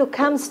Yaakov Avinu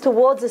comes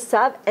towards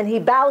Esav, and he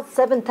bows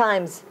 7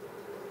 times.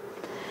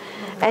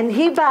 And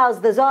he bows,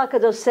 the Zohar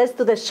HaKadosh says,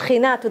 to the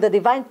Shekhinah, to the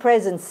divine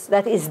presence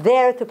that is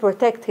there to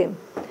protect him.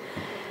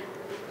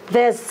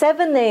 There's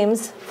 7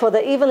 names for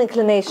the evil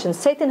inclination.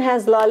 Satan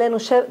has, lo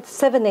alenu,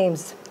 7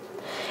 names.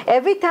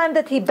 Every time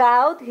that he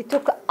bowed, he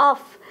took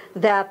off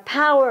the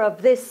power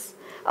of this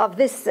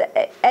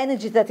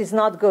energy that is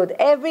not good.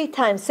 Every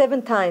time,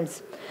 7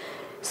 times.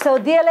 So,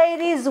 dear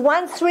ladies,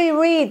 once we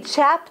read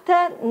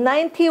chapter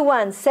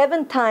 91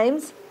 7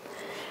 times,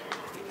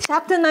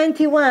 chapter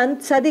 91,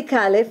 Tzadik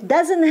Aleph,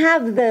 doesn't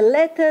have the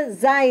letter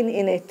Zayin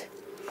in it.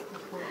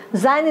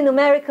 Zayin in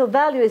numerical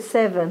value is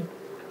 7.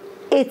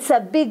 It's a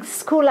big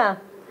skula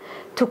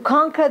to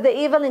conquer the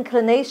evil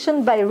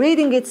inclination by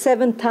reading it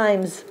 7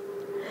 times.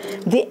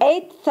 The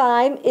 8th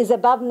time is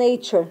above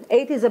nature.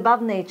 8 is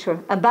above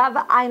nature, above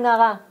Ain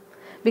Hara,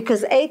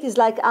 because 8 is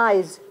like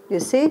eyes, you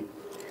see?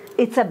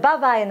 It's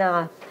above Ain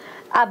Hara.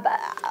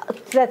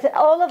 That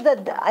all of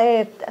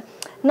the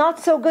not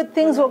so good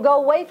things will go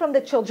away from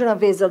the children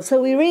of Israel.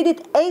 So we read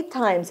it 8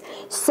 times.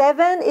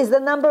 7 is the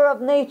number of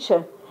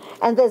nature.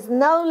 And there's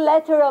no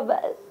letter of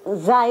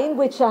Zayin,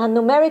 which a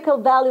numerical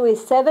value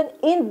is 7,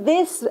 in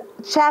this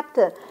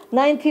chapter,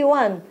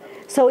 91.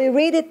 So we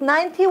read it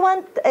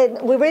 91,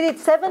 we read it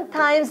 7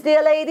 times,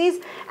 dear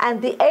ladies,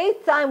 and the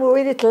 8th time we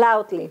read it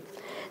loudly.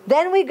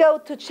 Then we go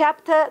to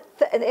chapter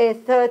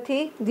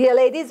 30, dear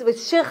ladies,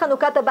 with Shir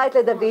Chanukah Habayit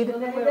LeDavid.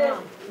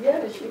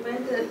 Yeah, she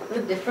meant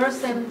the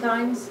first 7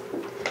 times.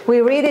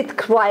 We read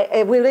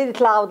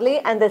it loudly,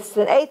 and the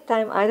 8th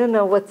time, I don't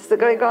know what's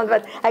going on,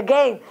 but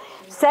again,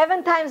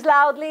 7 times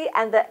loudly,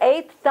 and the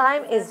 8th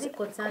time is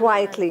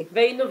quietly.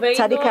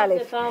 Tzadik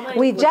Aleph.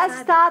 We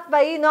just start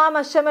Vayinoam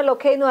Hashem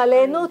Elokeinu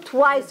Aleinu,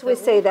 twice we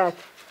say that.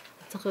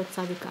 צריך להיות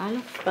צדיק א'?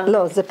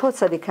 לא, זה פה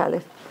צדיק א'.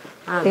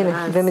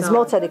 הנה,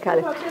 במזמור צדיק א'.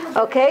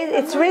 Okay,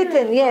 it's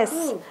written,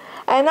 yes.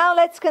 And now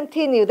let's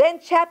continue. Then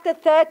chapter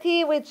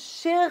 30 with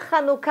Shir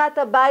Chanukah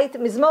Habayit,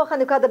 מזמור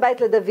חנוכת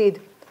הבית לדוד.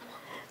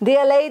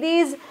 Dear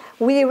ladies,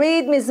 we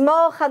read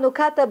Mizmor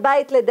Chanukah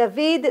Habayit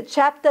LeDavid,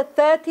 chapter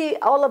 30,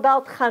 all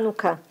about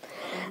Chanukah.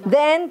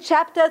 Then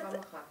chapter...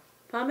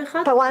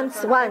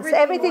 Once.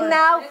 Everything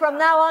now, from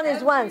now on,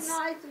 is once.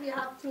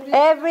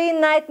 Every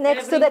night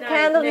next to the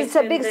candle, it's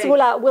a big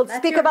segula. We'll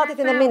speak about it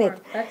in a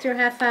minute. That's your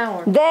half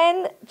hour.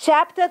 Then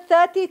chapter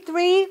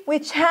 33,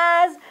 which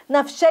has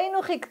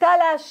Nafsheinu Chikta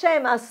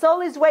LaHashem. Our soul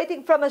is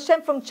waiting from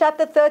Hashem, from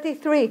chapter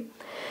 33.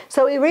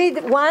 So we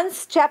read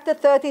once, chapter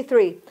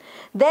 33.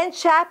 Then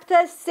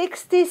chapter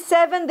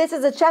 67, this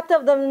is a chapter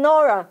of the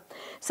menorah.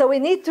 So we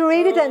need to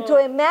read it and to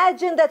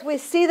imagine that we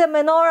see the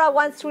menorah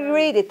once we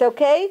read it,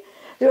 okay?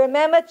 You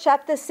remember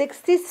chapter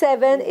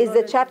 67 is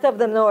the chapter of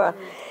the menorah.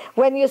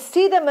 When you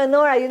see the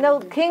menorah, you know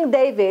King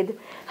David,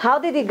 how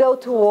did he go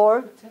to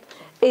war?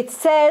 It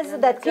says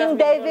that King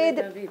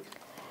David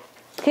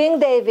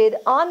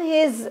on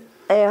his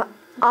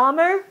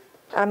armor,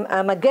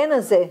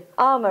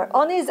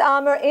 on his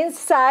armor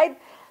inside,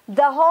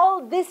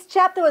 this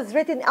chapter was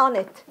written on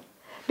it.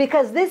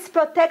 Because this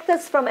protects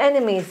us from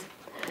enemies.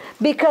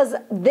 Because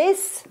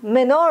this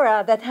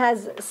menorah that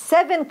has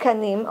 7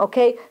 kanim,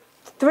 okay,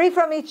 3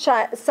 from each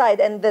side,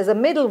 and there's a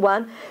middle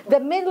one. The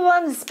middle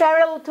one is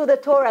parallel to the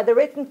Torah, the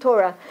written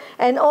Torah.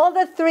 And all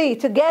the 3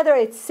 together,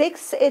 it's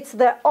 6. It's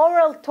the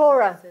oral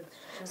Torah.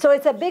 So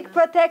it's a big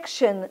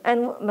protection.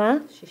 And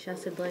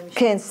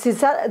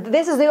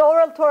this is the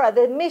oral Torah,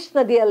 the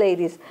Mishnah, dear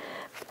ladies.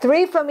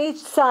 3 from each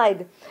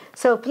side.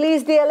 So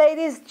please, dear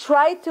ladies,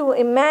 try to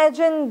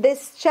imagine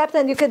this chapter,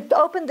 and you can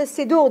open the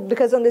Siddur,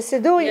 because on the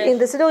Siddur, yes. In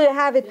the Siddur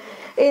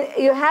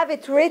you have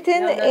it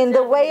written in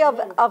the way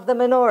of the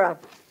menorah.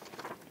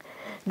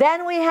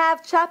 Then we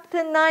have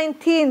chapter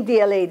 19,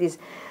 dear ladies,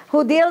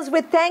 who deals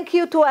with thank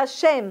you to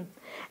Hashem.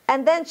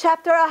 And then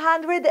chapter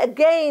 100,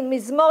 again,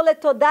 Mizmor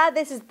LeTodah,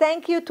 this is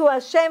thank you to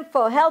Hashem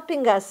for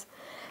helping us.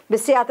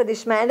 B'siyata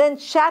Dishmaya. And then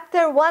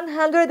chapter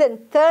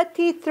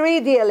 133,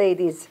 dear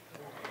ladies.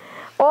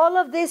 All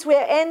of this, we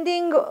are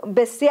ending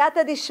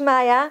B'siyata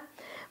Dishmaya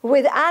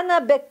with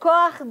Ana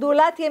Bekoach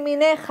Dulat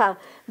Yeminecha,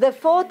 the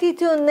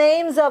 42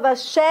 names of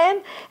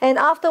Hashem. And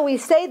after we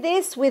say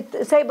this, we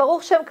say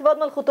Baruch Shem Kvod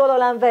Malchuto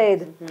L'Olam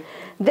Va'ed.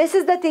 This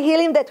is the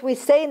Tehillim that we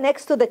say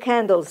next to the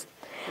candles.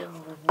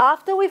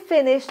 After we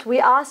finished,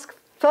 we ask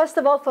first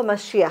of all for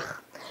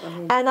Mashiach,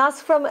 and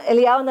ask from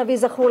Eliyahu Navi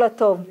Zachur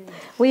Latov.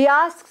 We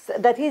ask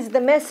that he's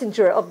the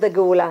messenger of the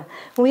Geula.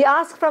 We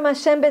ask from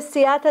Hashem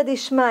B'siyata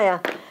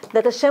Dishmaya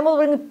that Hashem will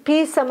bring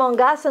peace among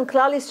us and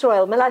Klal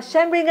Yisrael. May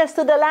Hashem bring us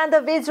to the land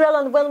of Israel,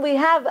 and when we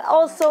have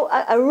also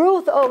a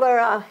roof over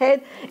our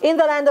head in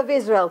the land of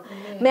Israel.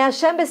 Amen. May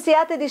Hashem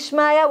b'siyata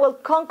d'ishmaya will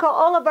conquer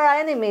all of our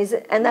enemies,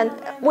 and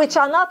which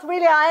are not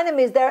really our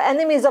enemies, they're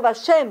enemies of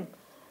Hashem.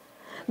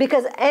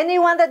 Because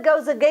anyone that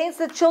goes against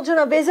the children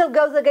of Israel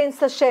goes against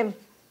Hashem.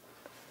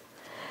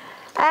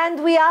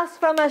 And we ask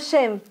from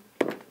Hashem,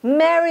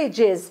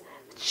 marriages,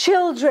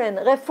 children,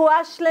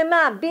 refuah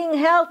shlema, being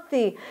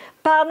healthy,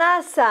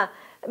 parnasa,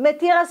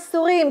 metir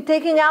asurim,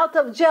 taking out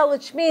of jail,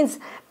 which means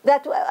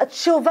that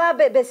tshuva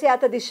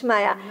b'siyata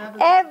d'ishmaya.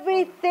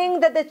 Everything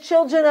that the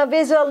children of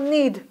Israel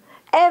need,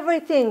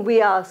 everything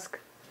we ask.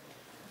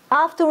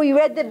 After we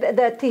read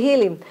the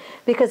Tehillim,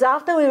 because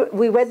after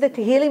we read the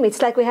Tehillim,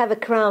 it's like we have a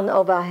crown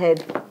over our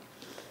head.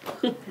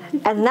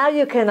 And now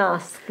you can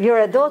ask.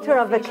 You're a daughter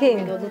of a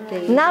king.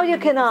 Now you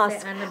can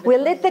ask. We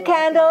lit the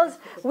candles.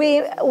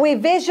 We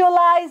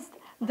visualized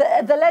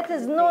the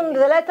letters Nun,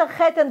 the letter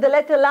Chet, and the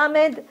letter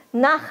Lamed,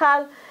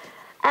 Nachal.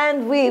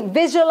 And we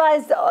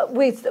visualized,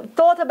 we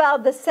thought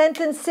about the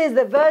sentences,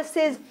 the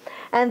verses.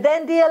 And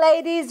then, dear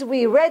ladies,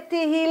 we read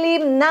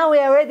Tehillim. Now we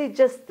are ready,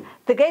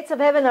 the gates of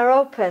heaven are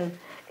open.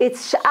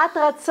 It's Sh'at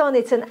Ratzon,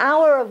 it's an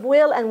hour of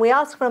will, and we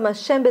ask from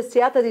Hashem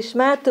b'siyata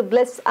d'ishmaya to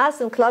bless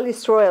us and Klal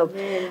Yisrael.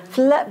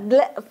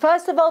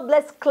 First of all,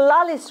 bless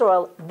Klal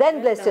Yisrael, then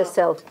bless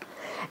yourself.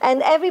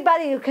 And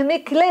everybody, you can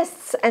make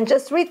lists and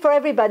just read for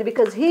everybody,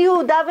 because he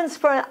who davens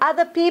for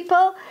other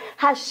people,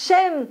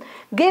 Hashem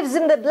gives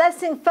him the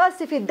blessing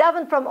first if he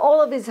davened from all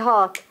of his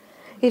heart.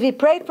 If he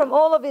prayed from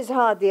all of his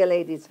heart, dear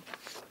ladies.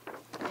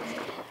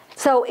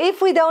 So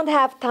if we don't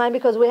have time,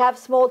 because we have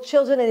small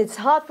children and it's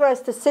hard for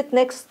us to sit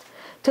next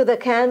to the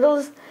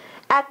candles,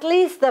 at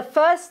least the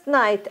first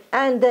night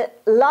and the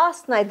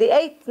last night, the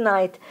 8th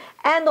night,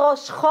 and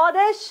Rosh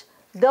Chodesh,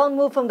 don't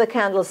move from the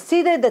candles.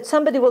 See that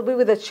somebody will be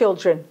with the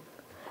children.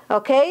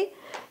 Okay?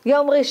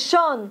 Yom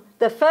Rishon,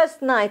 the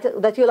first night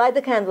that you light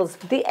the candles,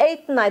 the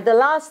 8th night, the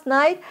last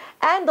night,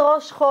 and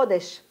Rosh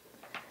Chodesh.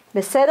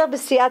 Beseder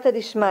b'siyata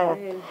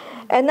d'ishmaya.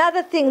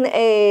 Another thing,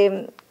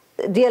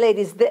 dear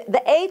ladies,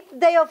 the 8th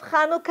day of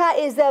Chanukah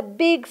is a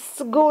big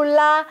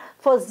sgula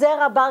for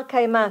Zera Bar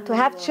Kaima, to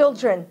have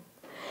children.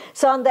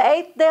 So on the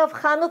 8th day of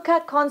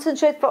Chanukah,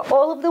 concentrate for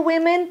all of the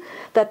women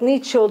that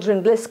need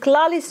children. Bless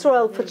Klal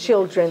Yisrael for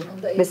children.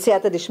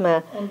 B'siyata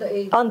d'ishmaya.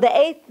 On the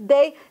 8th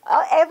day,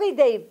 every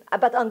day,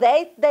 but on the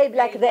 8th day,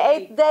 like the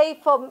 8th day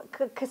for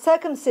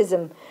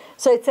circumcision.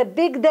 So it's a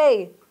big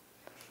day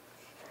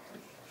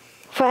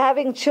for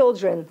having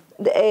children,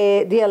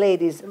 dear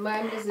ladies.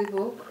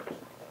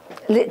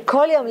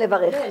 כל יום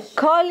לברך,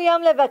 כל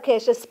יום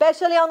לבקש,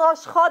 especially on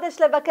Rosh Chodesh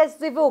לבקש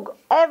זיווג.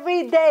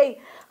 Every day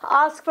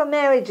ask for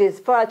marriages,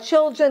 for our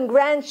children,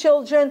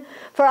 grandchildren,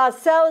 for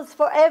ourselves,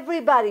 for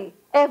everybody,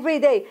 every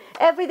day.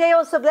 Every day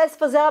also bless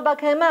for Zera Bar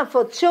Kaima,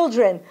 for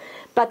children,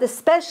 but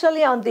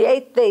especially on the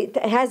 8th day, it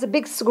has a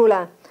big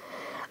segula.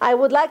 I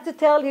would like to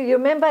tell you, you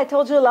remember I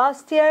told you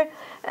last year,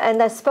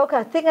 and I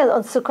think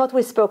on Sukkot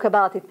we spoke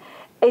about it.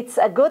 It's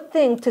a good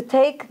thing to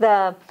take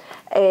the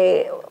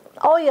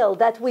oil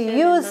that we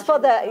use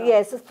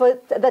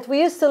that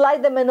we use to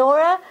light the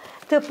menorah,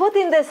 to put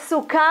in the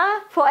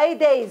sukkah for 8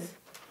 days,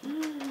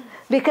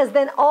 because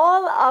then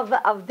all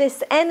of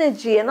this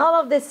energy and all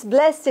of these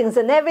blessings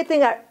and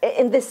everything are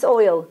in this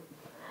oil.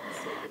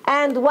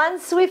 And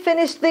once we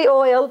finish the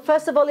oil,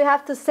 first of all you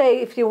have to say,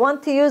 if you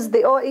want to use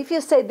the oil, if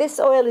you say this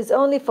oil is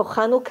only for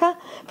Chanukah,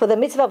 for the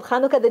mitzvah of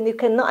Chanukah, then you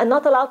are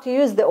not allowed to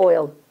use the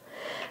oil.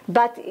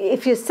 But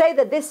if you say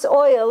that this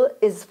oil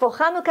is for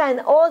Chanukah and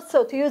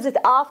also to use it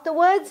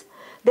afterwards,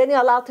 then you're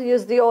allowed to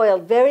use the oil.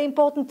 Very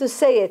important to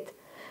say it.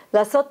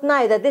 Lasot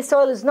nai, that this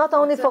oil is not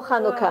only for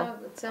Chanukah.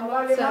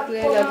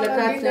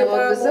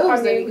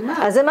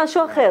 אז זה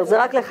משהו אחר, זה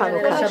רק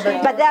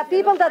לחנוכה. But there are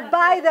people that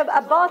buy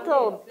a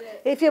bottle.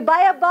 If you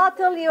buy a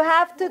bottle, you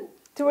have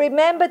to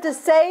remember to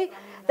say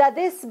that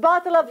this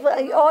bottle of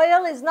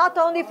oil is not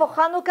only for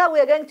Chanukah, we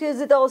are going to use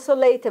it also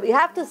later. You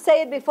have to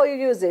say it before you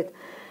use it.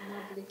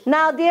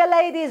 Now, dear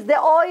ladies, the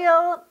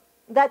oil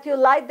that you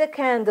light the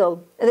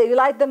candle, that you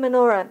light the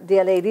menorah,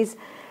 dear ladies,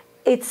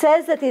 it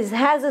says that it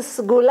has a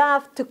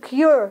sgula to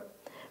cure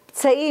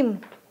פצעים.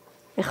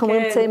 איך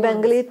אומרים פצעים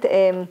באנגלית?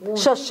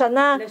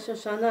 שושנה.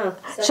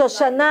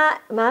 שושנה,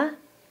 מה?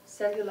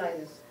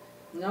 Cellulitis.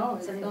 No,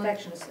 it's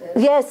infections.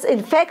 Yes,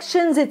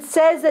 infections, it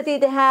says that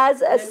it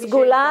has a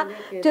sgula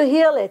to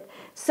heal it.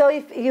 So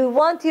if you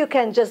want, you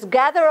can just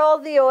gather all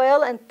the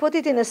oil and put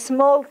it in a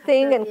small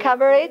thing and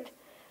cover it.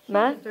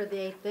 מה?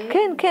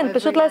 כן, כן,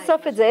 פשוט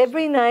לאסוף את זה.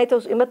 Every night,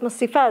 אם את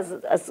מוסיפה,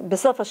 אז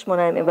בסוף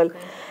השמונה ימים, אבל...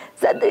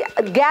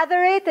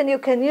 gather it and you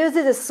can use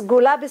it as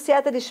סגולה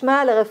בסייעתא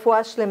דשמיא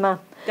לרפואה שלמה.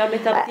 גם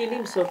את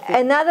הפתילים סופי.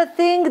 Another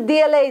thing,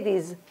 dear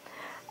ladies,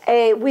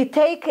 we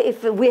take,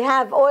 if we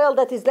have oil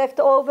that is left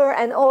over,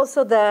 and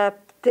also the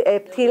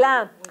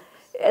ptila,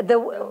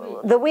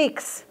 the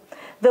wicks.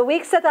 The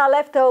wicks that are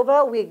left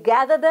over, we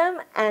gather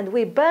them and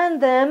we burn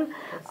them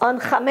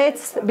on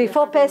chametz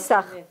before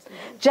Pesach.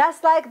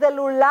 Just like the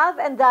lulav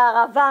and the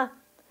arava,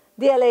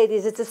 Dear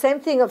ladies, it's the same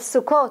thing of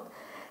Sukkot.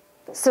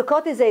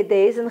 Sukkot is 8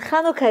 days and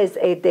Chanukah is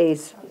 8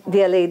 days,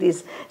 dear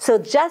ladies. So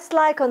just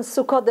like on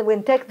Sukkot, that we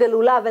take the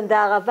lulav and the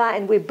arava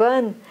and we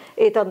burn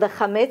it on the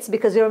chametz,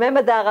 because you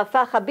remember the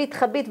arava,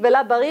 chabit,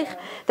 vela barich,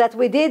 that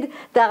we did.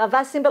 The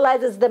arava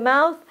symbolizes the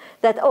mouth,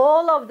 that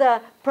all of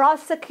the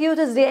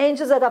prosecutors, the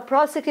angels that are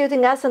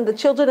prosecuting us and the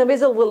children of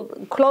Israel will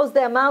close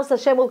their mouths,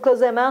 Hashem will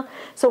close their mouth.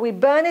 So we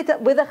burn it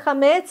with the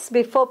chametz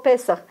before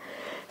Pesach.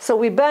 So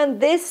we burn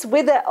this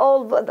with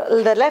all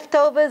the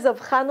leftovers of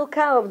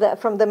Chanukah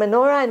from the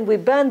menorah, and we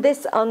burn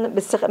this on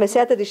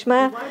B'siyata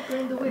Dishmaya. Why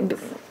burn the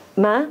wicks?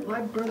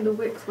 Why burn the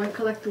wicks? Why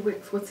collect the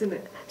wicks? What's in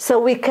it? So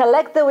we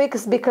collect the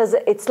wicks because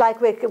it's like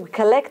we're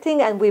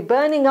collecting and we're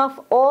burning off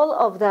all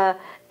of the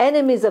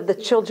enemies of the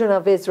children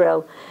of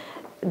Israel,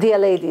 dear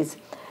ladies.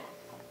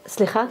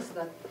 Slicha?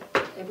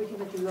 Everything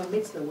that you do a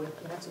mitzvah with,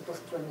 you're not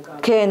supposed to throw in the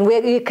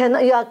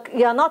garbage.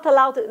 You are not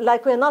allowed,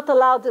 like we're not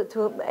allowed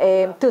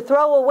to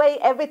throw away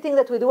everything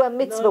that we do a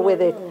mitzvah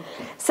with it.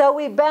 So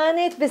we burn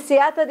it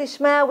b'siyata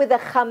dishmaya with a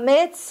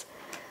chametz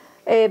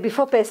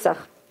before Pesach.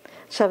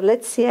 So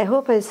let's see, I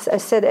hope I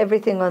said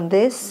everything on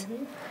this.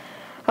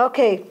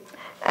 Okay,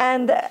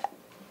 and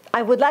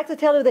I would like to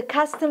tell you the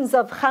customs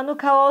of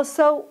Chanukah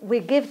also. We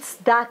give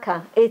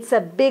tzedakah. It's a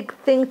big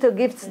thing to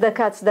give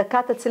tzedakah.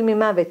 Tzedakah tatzil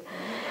mimavet.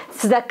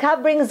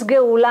 Tzedakah brings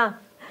geula.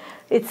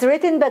 It's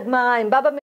written by Gemara in Baba